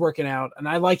and it's working out. And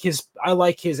I like his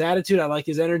attitude. I like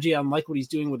his energy. I like what he's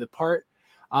doing with the part.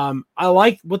 I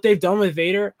like what they've done with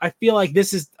Vader. I feel like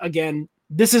this is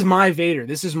my Vader.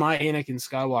 This is my Anakin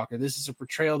Skywalker. This is a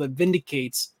portrayal that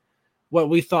vindicates what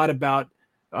we thought about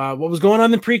what was going on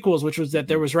in the prequels, which was that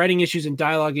there was writing issues and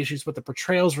dialogue issues, but the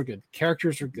portrayals were good. The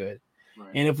characters were good.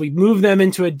 Right. And if we move them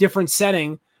into a different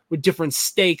setting with different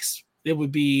stakes, it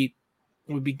would be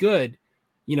good.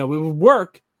 It would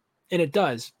work, and it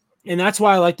does. And that's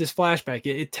why I like this flashback.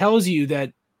 It tells you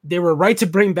that they were right to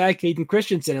bring back Hayden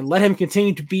Christensen and let him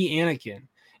continue to be Anakin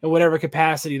in whatever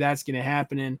capacity that's going to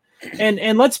happen in.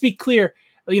 And let's be clear,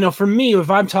 for me, if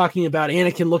I'm talking about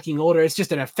Anakin looking older, it's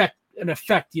just an effect. I'm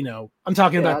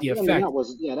talking about the effect.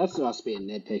 That's us being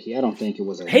nitpicky. I don't think it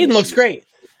was. Hayden looks great.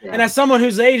 Yeah. And as someone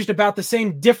who's aged about the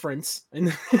same difference,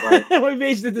 and right. We've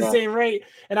aged at the same rate,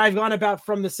 and I've gone about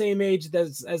from the same age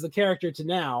as the character to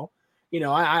now,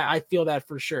 I feel that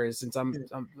for sure since I'm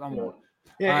old.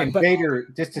 Yeah, and Vader,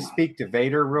 just to speak to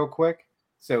Vader real quick.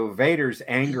 So Vader's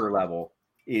anger level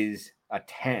is a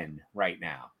 10 right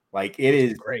now. Like it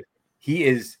is great. He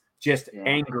is just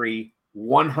angry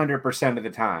 100% of the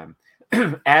time.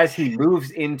 As he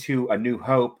moves into A New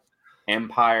Hope,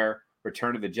 Empire,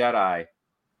 Return of the Jedi,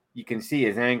 you can see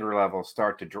his anger level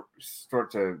start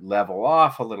to level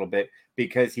off a little bit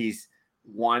because he's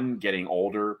getting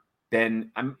older.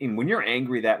 Then when you're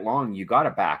angry that long, you got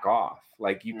to back off.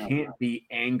 Like you can't be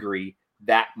angry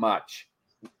that much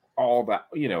all that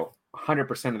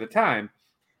 100% of the time.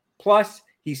 Plus,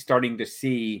 he's starting to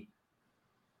see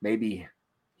maybe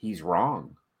he's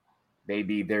wrong.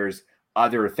 Maybe there's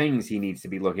other things he needs to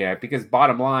be looking at because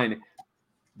bottom line,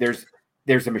 there's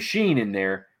a machine in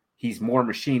there. He's more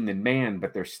machine than man,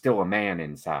 but there's still a man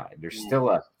inside. There's still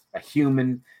a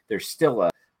human. There's still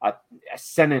a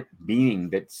sentient being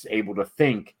that's able to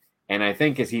think. And I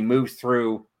think as he moves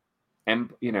through,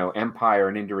 Empire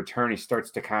and into Return, he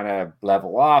starts to kind of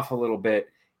level off a little bit,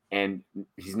 and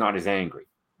he's not as angry,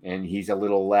 and he's a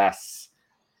little less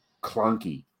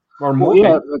clunky or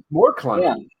more clunky.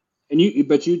 Yeah. And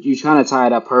you kind of tie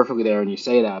it up perfectly there, and you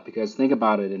say that because think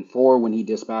about it. In 4, when he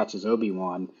dispatches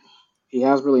Obi-Wan, he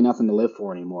has really nothing to live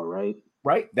for anymore, right?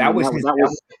 Right.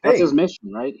 That's his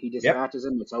mission, right? He dispatches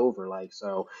him. It's over.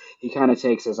 So he kind of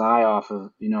takes his eye off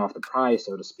of off the prize,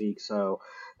 so to speak. So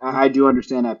I do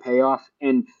understand that payoff.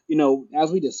 And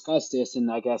as we discuss this,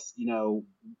 and I guess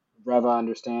Reva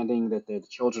understanding that the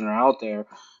children are out there,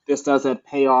 this does that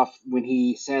payoff when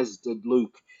he says to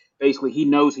Luke. Basically, he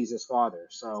knows he's his father.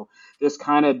 So this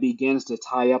kind of begins to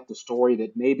tie up the story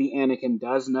that maybe Anakin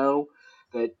does know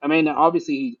that. I mean,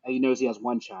 obviously he knows he has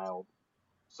one child.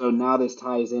 So now this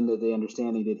ties into the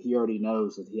understanding that he already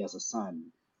knows that he has a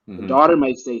son. Mm-hmm. The daughter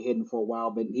might stay hidden for a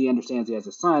while, but he understands he has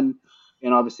a son.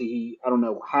 And obviously I don't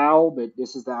know how, but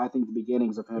this is I think the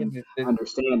beginnings of him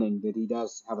understanding that he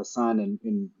does have a son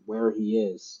and where he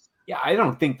is. Yeah, I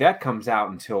don't think that comes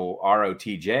out until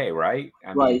ROTJ, right?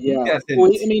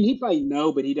 He probably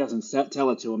know, but he doesn't tell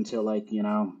it to him till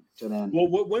to then. Well,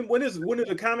 when did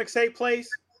the comics take place?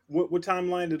 What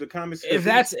timeline did the comics? If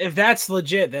that's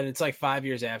legit, then it's like 5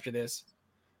 years after this.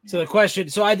 So the question,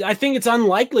 I think it's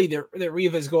unlikely that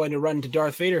Reva is going to run to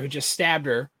Darth Vader, who just stabbed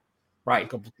her. Right.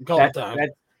 A couple times.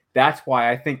 That's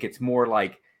why I think it's more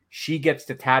like she gets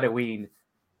to Tatooine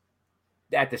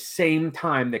at the same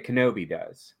time that Kenobi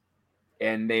does.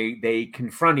 And they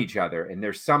confront each other, and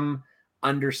there's some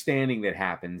understanding that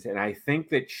happens. And I think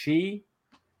that she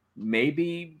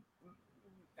maybe,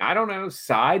 I don't know,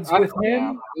 sides with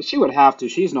him. She would have to.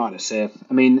 She's not a Sith.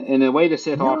 I mean, in the way the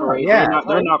Sith operate,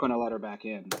 they're not going to let her back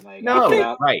in.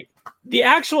 Right. The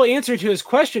actual answer to his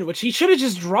question, which he should have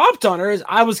just dropped on her, is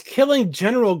I was killing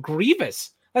General Grievous.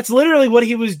 That's literally what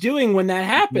he was doing when that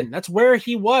happened. That's where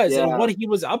he was and what he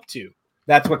was up to.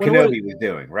 That's what Kenobi was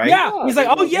doing, right? Yeah. He's like,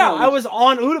 I was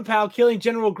on Utapau killing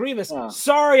General Grievous. Yeah.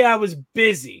 Sorry, I was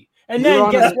busy. And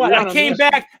then guess what? I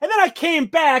came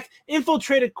back,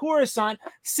 infiltrated Coruscant,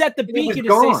 set the beacon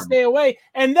to say stay away,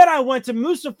 and then I went to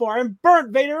Mustafar and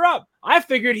burnt Vader up. I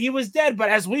figured he was dead, but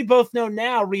as we both know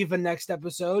now, Reva, next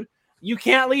episode, you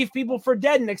can't leave people for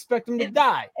dead and expect them to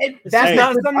die. That's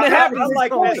not something that happens. I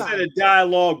like that set of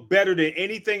dialogue better than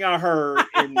anything I heard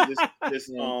in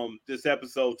this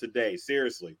episode today.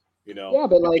 Seriously, Yeah,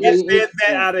 but he said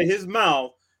that out of his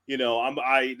mouth.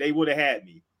 they would have had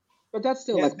me. But that's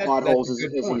still Yeah, like plot that's holes, a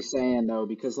good is point. he's saying though,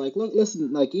 because like look,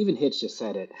 listen, like even Hitch just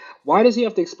said it. Why does he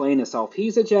have to explain himself?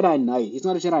 He's a Jedi Knight. He's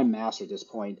not a Jedi Master at this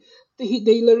point.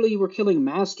 They literally were killing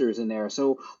masters in there.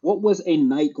 So what was a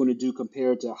knight going to do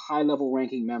compared to high level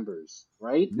ranking members,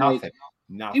 right? Like Nothing.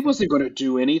 he Nothing. wasn't going to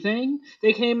do anything.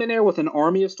 They came in there with an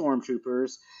army of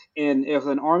stormtroopers, and if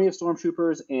an army of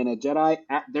stormtroopers and a Jedi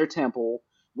at their temple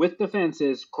with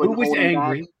defenses Who couldn't was hold him back,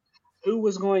 angry? who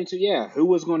was going to? Yeah, who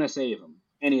was going to save him?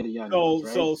 Any of the young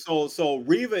ones, right? So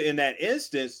Reva in that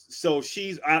instance, so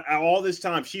she's all this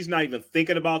time she's not even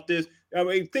thinking about this. I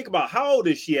mean, think about how old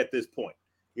is she at this point?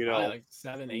 Probably like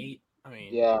 7, 8. I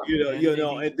mean, Yeah,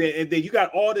 and then you got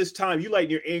all this time. You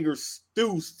letting your anger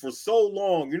stew for so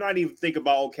long. You're not even thinking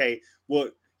about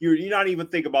you're not even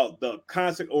thinking about the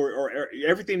concept or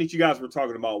everything that you guys were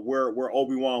talking about. Where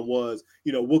Obi-Wan was,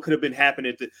 what could have been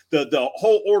happening. The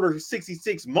whole Order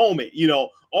 66 moment.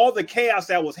 All the chaos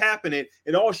that was happening,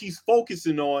 and all she's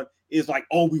focusing on is like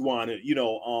Obi-Wan.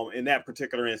 In that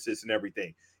particular instance and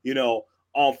everything.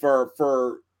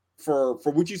 For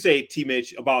what you say, T.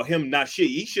 Mitch, about him not shit,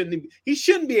 he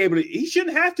shouldn't be able to. He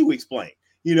shouldn't have to explain.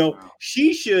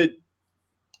 She should.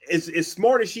 As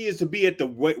smart as she is to be at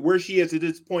where she is at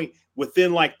this point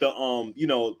within like the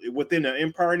within the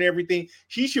empire and everything,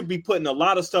 she should be putting a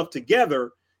lot of stuff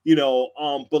together.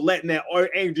 But letting that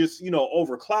anger just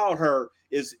overcloud her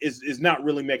is not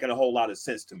really making a whole lot of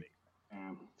sense to me.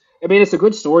 I mean, it's a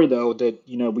good story though that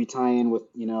we tie in with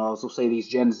I also say these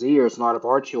Gen Zers, a lot of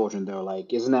our children though.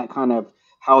 Like, isn't that kind of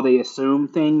how they assume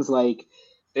things? Like,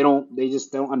 they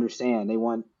just don't understand. They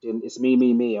want it's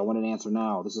me. I want an answer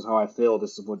now. This is how I feel.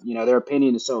 This is what their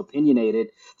opinion is so opinionated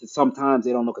that sometimes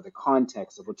they don't look at the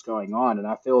context of what's going on. And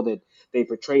I feel that they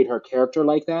portrayed her character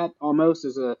like that almost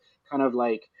as a kind of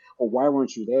like, well, why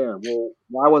weren't you there? Well,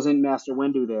 why wasn't Master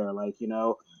Windu there? Like,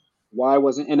 why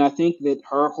wasn't? And I think that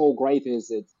her whole gripe is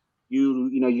that you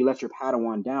let your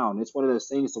Padawan down. It's one of those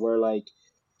things to where like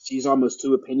she's almost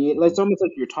too opinionated. It's almost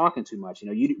like you're talking too much.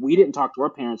 We didn't talk to our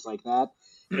parents like that,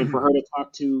 and for her to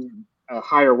talk to a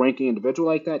higher ranking individual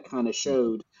like that kind of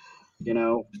showed,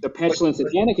 the petulance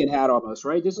that Anakin had almost,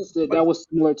 right? That was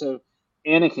similar to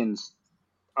Anakin's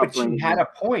upbringing. But she had a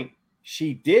point.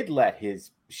 He did let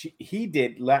his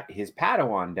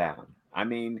Padawan down. I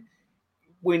mean,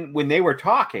 when they were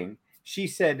talking, she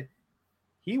said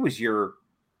he was your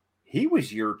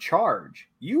charge.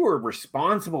 You were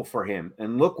responsible for him,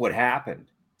 and look what happened.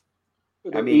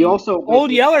 I mean, he also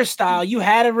Old Yeller style. You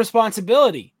had a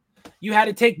responsibility. You had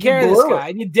to take care of this guy,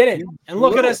 and you did it. And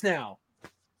look at us now.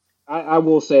 I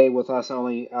will say, with us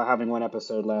only having one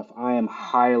episode left, I am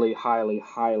highly, highly,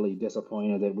 highly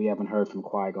disappointed that we haven't heard from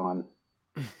Qui-Gon.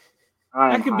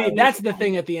 That could be. That's the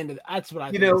thing at the end of. That's what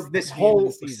I. This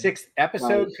whole 6th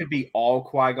episode could be all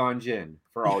Qui-Gon Jinn,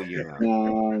 for all you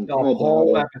know. The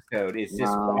whole episode is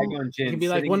just Qui-Gon Jinn. It could be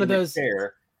like one of those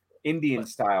chair, Indian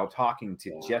style, talking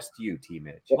to just you, T.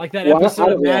 Mitch. Like that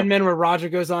episode of Mad Men where Roger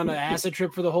goes on an acid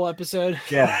trip for the whole episode.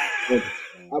 Yeah.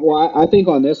 Well, I think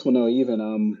on this one though,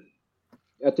 even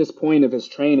at this point of his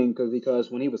training, because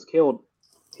when he was killed,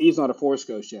 he's not a Force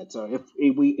ghost yet. So if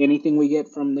anything we get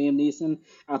from Liam Neeson,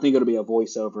 I think it'll be a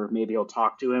voiceover. Maybe he'll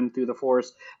talk to him through the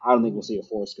Force. I don't think we'll see a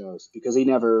Force ghost because he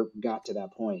never got to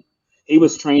that point. He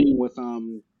was training with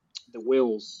the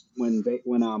Wills when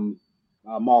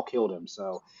Maul killed him,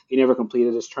 so he never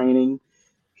completed his training.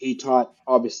 He taught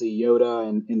obviously Yoda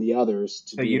and the others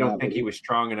to. So you don't think he was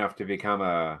strong enough to become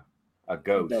a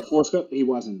ghost? The Force ghost, he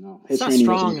wasn't. No, his training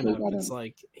not strong enough. It's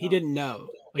like he didn't know.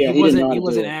 Like, he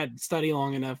wasn't study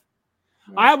long enough.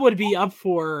 Right. I would be up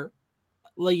for,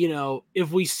 like,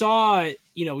 if we saw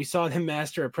the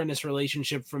Master Apprentice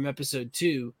relationship from episode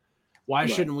 2. Why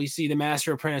shouldn't we see the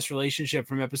Master Apprentice relationship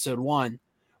from episode 1?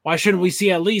 Why shouldn't we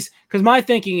see at least? Because my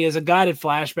thinking is a guided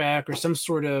flashback or some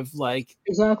sort of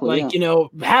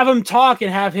have him talk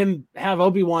and have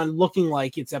Obi-Wan looking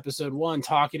like it's episode 1,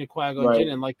 talking to Qui-Gon Jinn,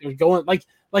 and like they're going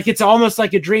like it's almost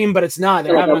like a dream, but it's not.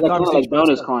 They're having a conversation. Like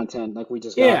bonus content, like we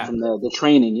just got from the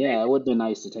training. Yeah, it would be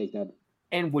nice to take that.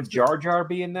 And would Jar Jar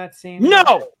be in that scene?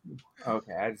 No.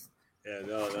 Okay.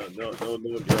 No, Jar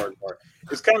Jar.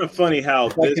 It's kind of funny how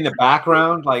in the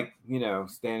background,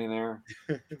 standing there.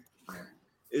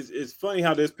 It's funny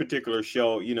how this particular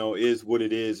show, is what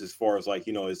it is as far as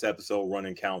its episode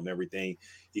running count and everything.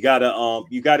 You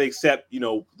gotta accept,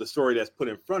 the story that's put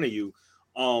in front of you.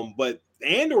 But the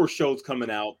Andor show's coming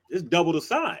out, it's double the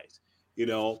size,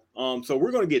 So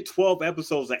we're gonna get 12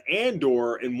 episodes of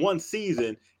Andor in one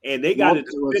season, and they got it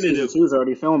definitive. Season 2's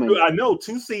already filming. I know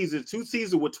 2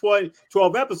 seasons with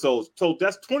 12 episodes. So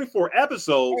that's 24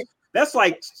 episodes. That's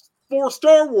like 4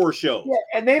 Star Wars shows. Yeah,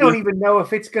 and they don't even know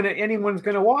if anyone's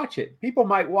gonna watch it. People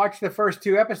might watch the first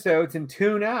 2 episodes and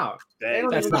tune out. They don't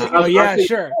That's even not. think Oh yeah,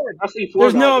 sure.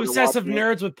 There's no obsessive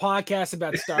nerds with podcasts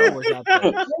about Star Wars out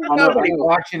there. There's nobody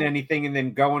watching anything and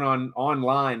then going on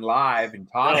online live and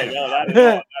talking.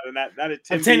 Not at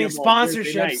 10 obtaining p.m. on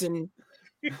Thursday sponsorships night. and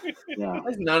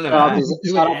There's none of Shout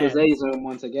that. out to Zay Zone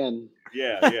once again.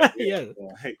 Yeah. yeah.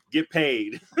 Hey, get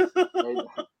paid. Yeah.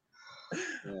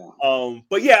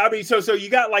 But yeah, I mean, so you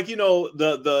got like, you know,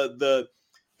 the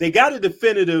they got a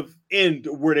definitive end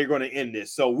where they're going to end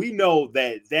this. So we know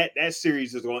that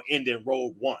series is going to end in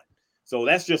Rogue One. So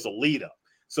that's just a lead up.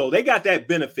 So they got that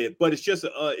benefit, but it's just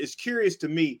it's curious to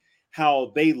me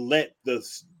how they're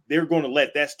going to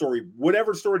let that story,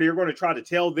 whatever story they're going to try to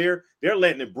tell they're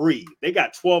letting it breathe. They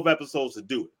got 12 episodes to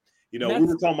do it. You know, we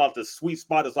were talking about the sweet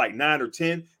spot is like 9 or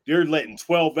 10. They're letting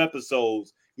 12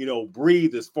 episodes, you know,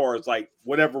 breathe as far as like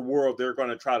whatever world they're going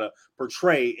to try to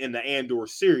portray in the Andor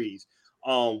series.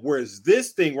 Whereas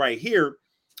this thing right here,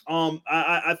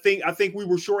 I think we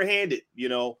were shorthanded, you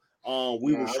know,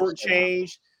 we were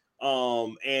shortchanged,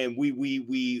 and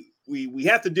we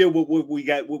have to deal with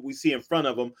what we see in front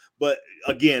of them. But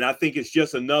again, I think it's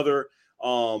just another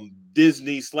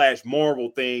Disney /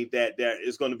 Marvel thing that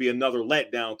is going to be another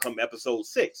letdown come episode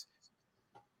 6.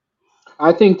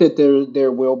 I think that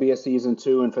there will be a season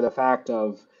 2, and for the fact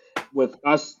of with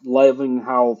us loving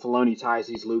how Filoni ties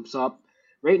these loops up.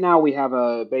 Right now we have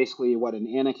basically an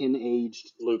Anakin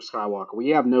aged Luke Skywalker. We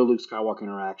have no Luke Skywalker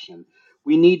interaction.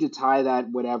 We need to tie that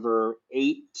whatever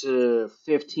 8 to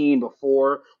 15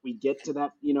 before we get to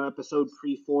that, you know, episode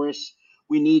 3-4ish.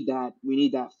 We need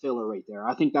that filler right there.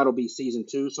 I think that'll be season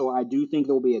 2. So I do think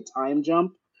there'll be a time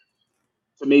jump.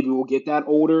 So maybe we'll get that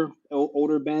older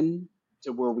Ben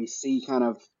to where we see kind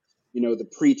of, you know, the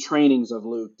pre-trainings of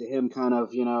Luke to him kind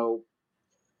of, you know,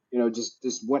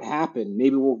 just what happened.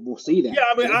 Maybe we'll see that. Yeah,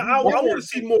 I mean, I want to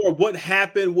see more of what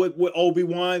happened with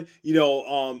Obi-Wan. You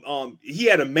know, he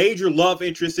had a major love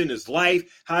interest in his life.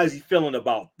 How is he feeling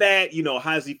about that? You know,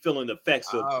 how is he feeling the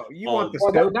effects of? You want the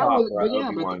Well, soap that opera was, but yeah,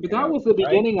 Obi-Wan but that Kenobi, was the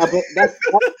beginning of it.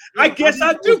 I guess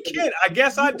I do, kid. I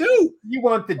guess I do. You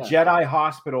want the Jedi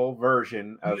Hospital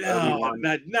version of Obi-Wan.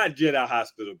 Not Jedi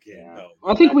Hospital, kid. Yeah. No.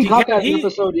 I think we got that in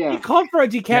episode. Yeah, He called for a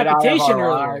decapitation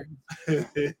earlier.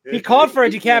 He called for a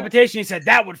decapitation. He said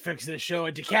that would fix the show.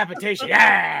 A decapitation.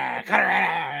 Yeah, cut it.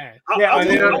 I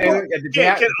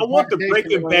want the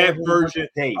Breaking Bad version.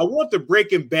 I want the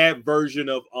Breaking Bad version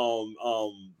of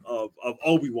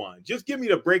Obi-Wan. Just give me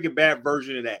the Breaking Bad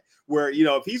version of that, where, you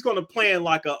know, if he's going to plan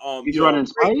like a he's running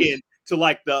spice to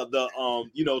like the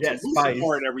you know, to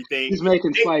Lucifer and everything. He's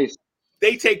making spice.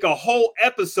 They take a whole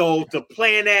episode to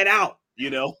plan that out.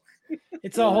 You know,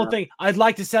 it's a whole thing. I'd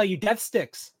like to sell you death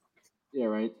sticks. Yeah,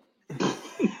 right.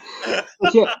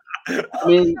 Yeah, I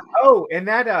mean, and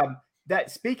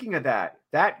that speaking of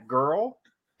that girl,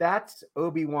 that's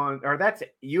Obi-Wan, or that's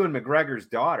Ewan McGregor's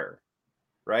daughter,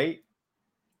 right?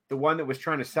 The one that was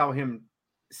trying to sell him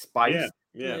spice.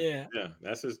 Yeah.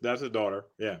 That's his daughter.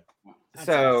 Yeah.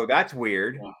 So that's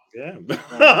weird. Yeah.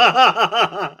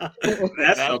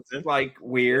 That's like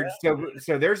weird.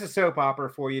 So there's a soap opera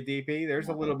for you, DP. There's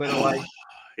a little bit of like.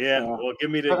 Yeah. Well, give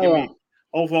me.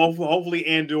 Hopefully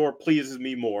Andor pleases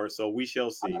me more, so we shall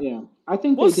see. Yeah, I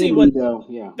think we'll see.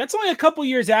 Yeah, that's only a couple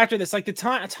years after this. Like the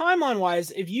timeline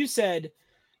wise, if you said,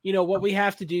 you know, what we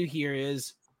have to do here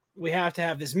is we have to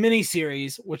have this mini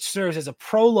series which serves as a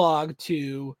prologue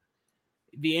to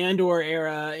the Andor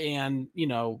era, and, you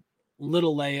know,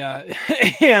 little Leia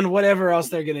and whatever else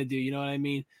they're gonna do. You know what I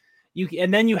mean?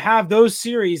 And then you have those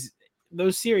series,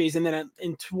 and then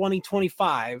in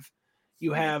 2025.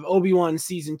 You have Obi-Wan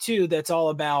season 2 that's all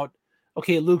about,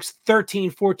 okay, Luke's 13,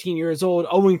 14 years old.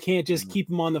 Owen can't just keep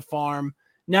him on the farm.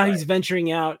 Now he's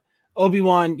venturing out.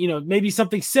 Obi-Wan, you know, maybe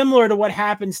something similar to what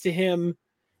happens to him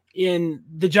in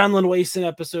the John Lynn Wason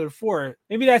episode 4.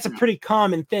 Maybe that's a pretty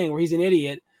common thing where he's an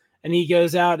idiot and he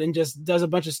goes out and just does a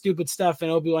bunch of stupid stuff, and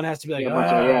Obi-Wan has to be like,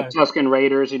 Tusken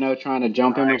Raiders, you know, trying to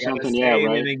jump him or something. Yeah,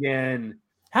 right. Again.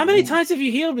 How many times have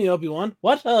you healed me, Obi-Wan?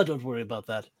 What? Oh, don't worry about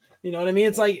that. You know what I mean?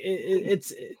 It's like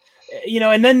it's you know,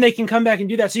 and then they can come back and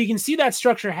do that. So you can see that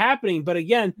structure happening. But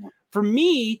again, for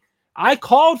me, I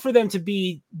called for them to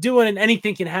be doing an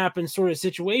anything can happen sort of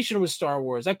situation with Star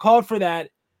Wars. I called for that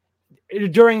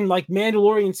during like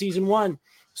Mandalorian season 1.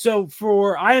 So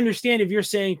I understand if you're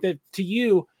saying that to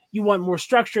you want more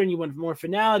structure and you want more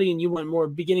finality and you want more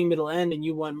beginning, middle, end, and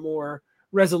you want more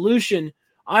resolution.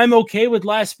 I'm okay with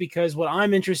less, because what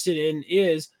I'm interested in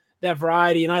is that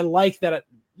variety. And I like that,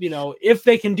 you know, if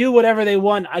they can do whatever they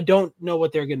want, I don't know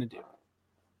what they're going to do.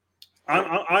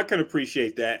 I can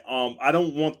appreciate that. I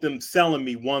don't want them selling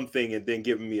me one thing and then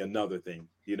giving me another thing.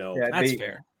 You know, Yeah, That's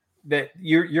fair. That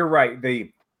you're right.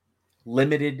 The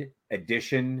limited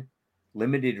edition,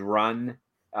 limited run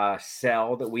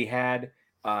sell that we had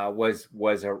was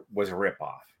a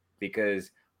ripoff,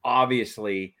 because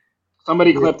obviously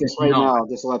Somebody this clip this is right not- now,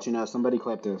 just to let you know. Somebody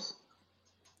clip this.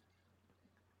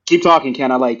 Keep talking,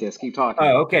 Ken. I like this. Keep talking.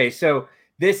 Oh, okay. So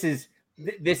this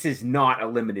is not a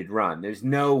limited run. There's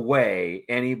no way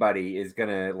anybody is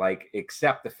gonna like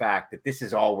accept the fact that this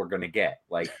is all we're gonna get.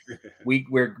 Like we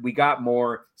got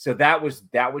more. So that was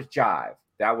jive.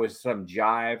 That was some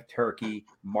jive turkey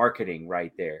marketing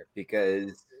right there,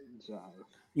 because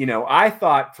you know, I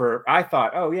thought,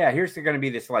 oh yeah, here's going to be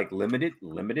this like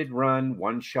limited run,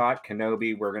 one shot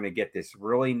Kenobi. We're going to get this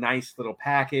really nice little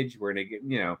package. We're going to get,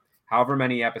 you know, however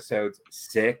many episodes,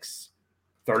 6,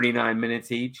 39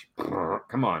 minutes each.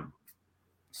 Come on.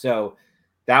 So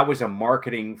that was a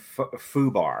marketing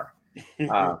foobar. You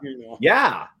know,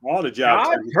 Yeah. all the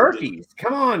God, jobs. turkeys.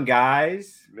 Come on,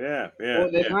 guys. Yeah. Well,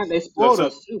 they spoiled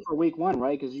us too for week 1,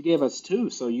 right? Because you gave us 2,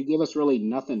 so you gave us really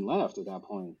nothing left at that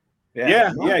point.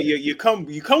 Yeah. You come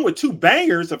with 2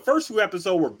 bangers. The first 2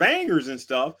 episodes were bangers and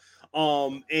stuff.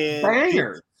 And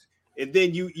bangers. And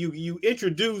then you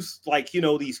introduce, like, you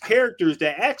know, these characters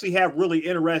that actually have really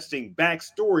interesting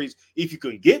backstories if you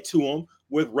can get to them,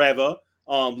 with Reva,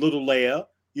 little Leia,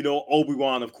 you know,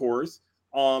 Obi-Wan, of course,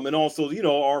 and also, you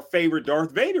know, our favorite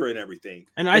Darth Vader and everything.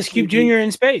 And Ice Cube Jr.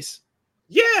 in space.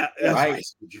 Yeah, right.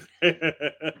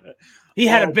 He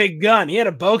had a big gun. He had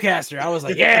a bowcaster. I was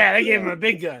like, yeah, they gave him a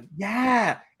big gun.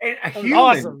 Yeah, and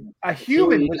awesome. A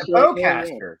human with a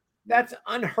bowcaster. That's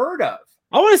unheard of.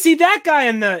 I want to see that guy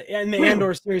in the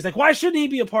Andor series. Like, why shouldn't he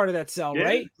be a part of that cell,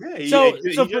 right? Yeah,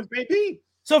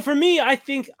 so for me, I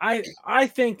think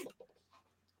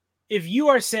if you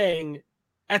are saying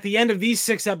at the end of these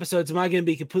 6 episodes, am I going to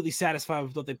be completely satisfied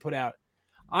with what they put out?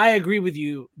 I agree with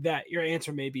you that your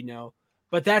answer may be no,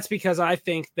 but that's because I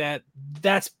think that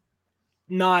that's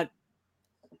not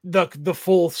the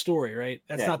full story, right?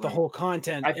 That's not the whole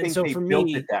content. I think and so they for built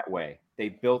me, it that way. They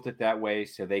built it that way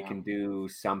so they can do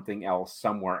something else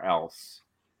somewhere else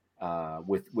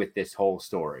with this whole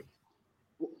story.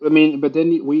 I mean, but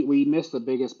then we missed the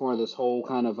biggest part of this whole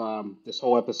kind of this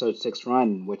whole episode 6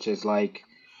 run, which is like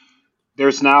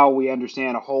there's now, we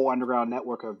understand, a whole underground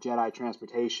network of Jedi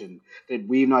transportation that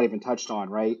we've not even touched on,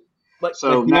 right? Like,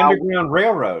 so like the now, Underground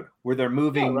Railroad, where they're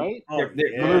moving, right? they're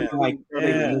moving like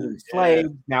they're moving slaves.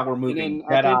 Now we're moving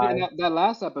I Jedi. think in that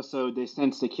last episode, they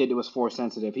sensed the kid that was Force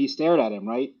sensitive. He stared at him,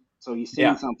 right? So he's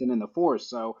seeing something in the Force.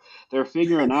 So they're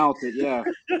figuring out that,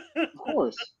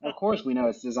 of course, we know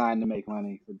it's designed to make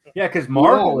money. Yeah, because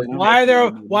Marvel is. Why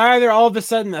are there all of a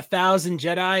sudden 1,000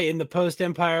 Jedi in the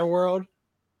post-Empire world?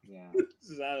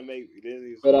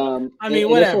 But I mean,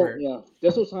 whatever.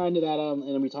 This will tie into that.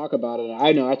 And then we talk about it.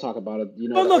 I know I talk about it. You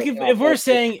know. But look,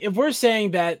 if we're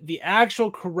saying that the actual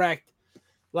correct,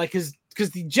 like,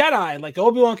 because the Jedi, like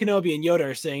Obi-Wan Kenobi and Yoda,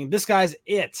 are saying this guy's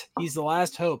it. He's the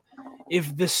last hope.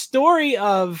 If the story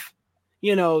of,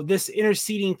 you know, this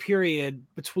interceding period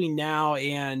between now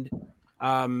and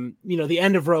you know, the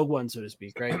end of Rogue One, so to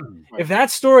speak, right? If that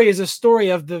story is a story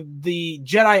of the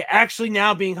Jedi actually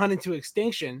now being hunted to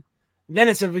extinction, then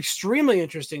it's an extremely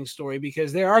interesting story,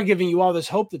 because they are giving you all this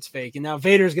hope that's fake, and now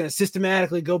Vader's going to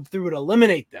systematically go through and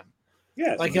eliminate them.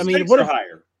 Yeah, like, I mean, what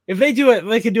if they do it?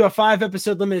 They could do a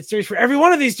 5-episode limited series for every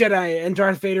one of these Jedi, and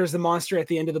Darth Vader is the monster at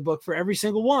the end of the book for every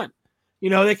single one. You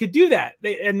know, they could do that,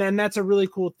 and then that's a really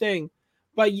cool thing.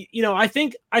 But you know, I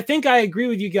think I agree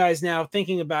with you guys now,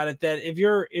 thinking about it, that if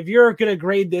you're going to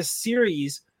grade this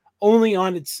series only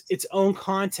on its own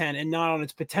content and not on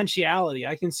its potentiality,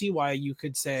 I can see why you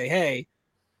could say, hey,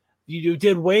 you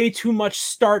did way too much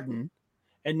starting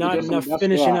and not enough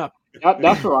finishing up.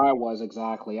 That's where I was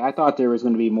exactly. I thought there was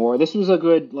going to be more. This was a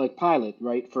good pilot,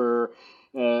 right, for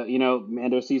you know,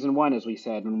 Mando season 1, as we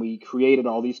said, when we created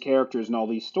all these characters and all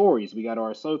these stories. We got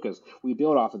our Ahsokas. We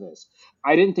built off of this.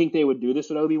 I didn't think they would do this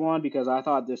with Obi-Wan, because I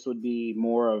thought this would be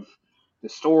more of the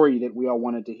story that we all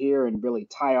wanted to hear and really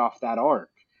tie off that arc.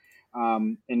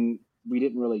 And we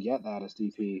didn't really get that as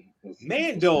DP.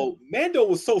 Mando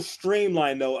was so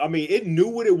streamlined, though. I mean, it knew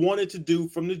what it wanted to do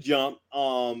from the jump.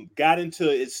 Got into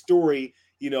its story.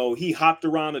 You know, he hopped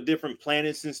around to different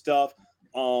planets and stuff.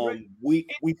 Right. Right.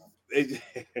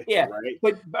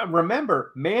 But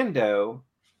remember, Mando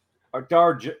or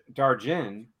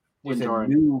Dar-Jin was a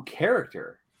new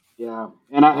character. Yeah,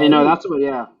 and I know that's what.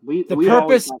 Yeah, the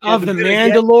purpose of the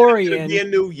Mandalorian.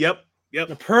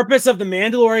 The purpose of the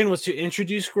Mandalorian was to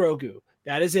introduce Grogu.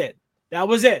 That is it. That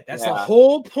was it. That's the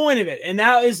whole point of it. And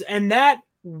that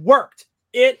worked.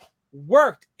 It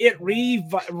worked. It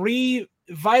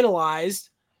revitalized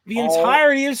the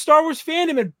entirety of Star Wars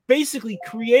fandom and basically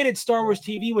created Star Wars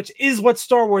TV, which is what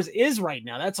Star Wars is right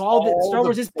now. That's all that Star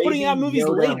Wars is, putting out movies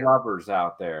Yoda later. Lovers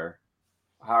out there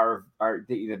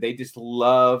they just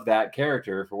love that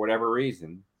character for whatever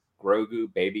reason.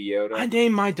 Grogu, Baby Yoda. I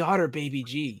named my daughter Baby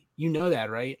G. You know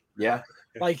that, right? Yeah.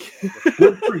 Like,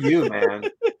 good for you, man.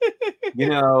 You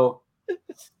know,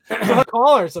 I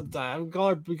call her sometimes.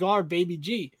 We call her Baby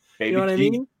G. Baby you know what G. I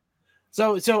mean?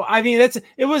 So I mean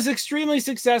it was extremely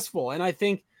successful, and I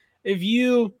think if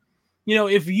you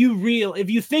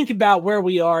think about where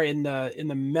we are in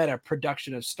the meta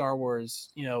production of Star Wars,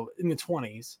 in the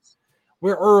 20s,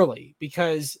 we're early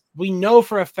because we know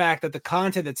for a fact that the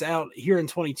content that's out here in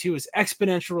 22 is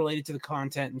exponential related to the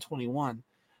content in 21.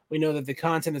 We know that the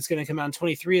content that's going to come out in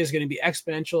 23 is going to be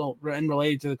exponential and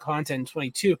related to the content in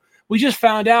 22. We just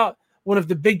found out one of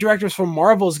the big directors from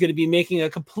Marvel is going to be making a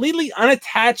completely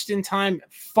unattached in time,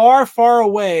 far, far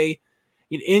away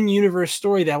in-universe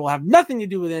story that will have nothing to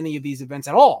do with any of these events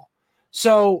at all.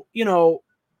 So,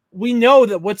 we know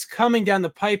that what's coming down the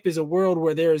pipe is a world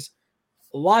where there's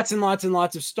lots and lots and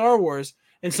lots of Star Wars.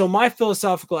 And so my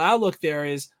philosophical outlook there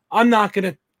is I'm not going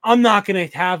to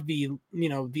have the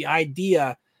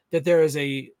idea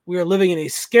that we are living in a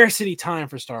scarcity time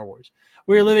for Star Wars.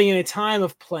 We are living in a time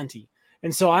of plenty.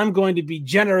 And so I'm going to be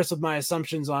generous with my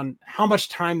assumptions on how much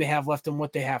time they have left and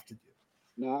what they have to do.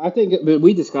 No, I think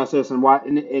we discussed this,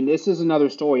 and this is another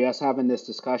story. Us having this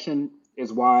discussion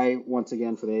is why, once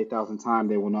again, for the 8,000th time,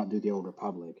 they will not do the Old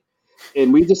Republic.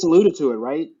 And we just alluded to it,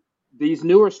 right? These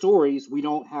newer stories, we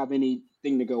don't have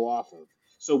anything to go off of.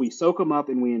 So we soak them up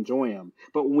and we enjoy them.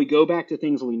 But when we go back to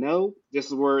things we know, this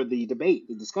is where the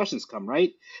discussions come,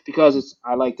 right? Because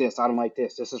I like this, I don't like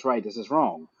this, this is right, this is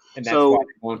wrong. And that's why we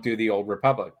won't do the Old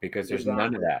Republic, because there's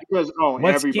none of that. Because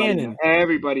what's canon?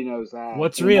 Everybody knows that.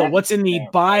 What's real? What's in the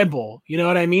Bible? You know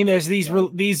what I mean? There's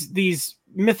these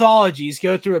mythologies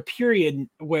go through a period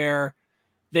where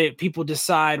people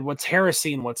decide what's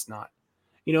heresy and what's not.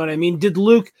 You know what I mean? Did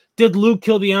Luke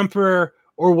kill the Emperor,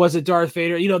 or was it Darth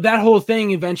Vader? That whole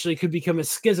thing eventually could become a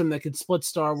schism that could split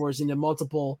Star Wars into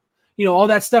multiple. All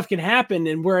that stuff can happen,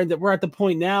 and we're at the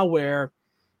point now where,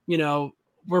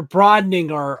 we're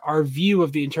broadening our view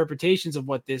of the interpretations of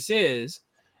what this is,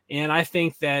 and I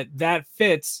think that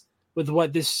fits with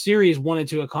what this series wanted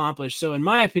to accomplish. So, in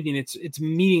my opinion, it's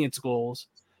meeting its goals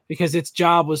because its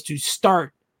job was to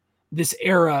start this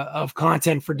era of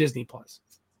content for Disney Plus.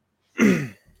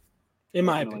 In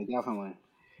my opinion, definitely.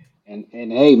 And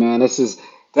hey, man, this has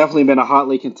definitely been a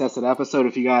hotly contested episode.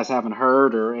 If you guys haven't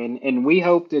heard, and we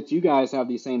hope that you guys have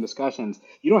these same discussions.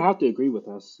 You don't have to agree with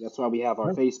us. That's why we have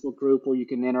our Facebook group where you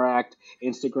can interact,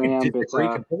 Instagram.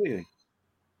 But completely.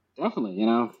 Definitely,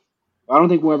 I don't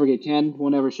think we'll ever get Ken. We'll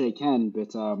never shake Ken.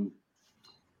 But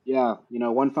yeah,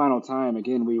 one final time.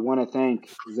 Again, we want to thank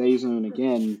Zayzoon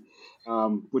again.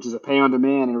 Which is a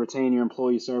pay-on-demand and retain your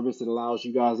employee service that allows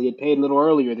you guys to get paid a little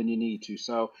earlier than you need to.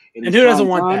 So, and who doesn't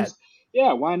want that?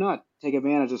 Yeah, why not take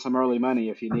advantage of some early money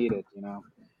if you need it? Yeah.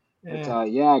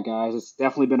 But yeah, guys, it's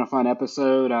definitely been a fun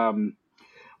episode.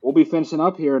 We'll be finishing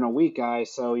up here in a week,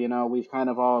 guys. So we've kind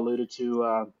of all alluded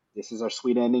to this is our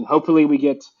sweet ending. Hopefully, we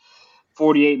get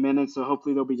 48 minutes. So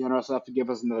hopefully, they'll be generous enough to give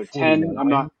us another 10. I'm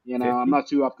not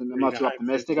too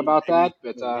optimistic about that,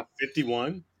 but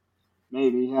 51.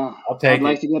 Maybe, yeah. I'd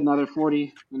like to get another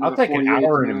 40. I'll take an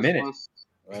hour and a minute. Plus.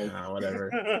 Right.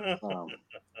 Whatever.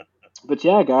 But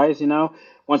yeah, guys,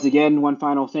 once again, one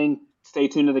final thing. Stay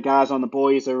tuned to the guys on The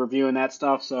Boys. They're reviewing that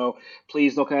stuff. So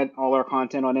please look at all our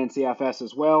content on NCFS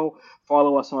as well.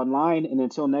 Follow us online. And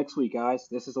until next week, guys,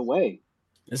 this is the way.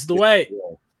 This is the way.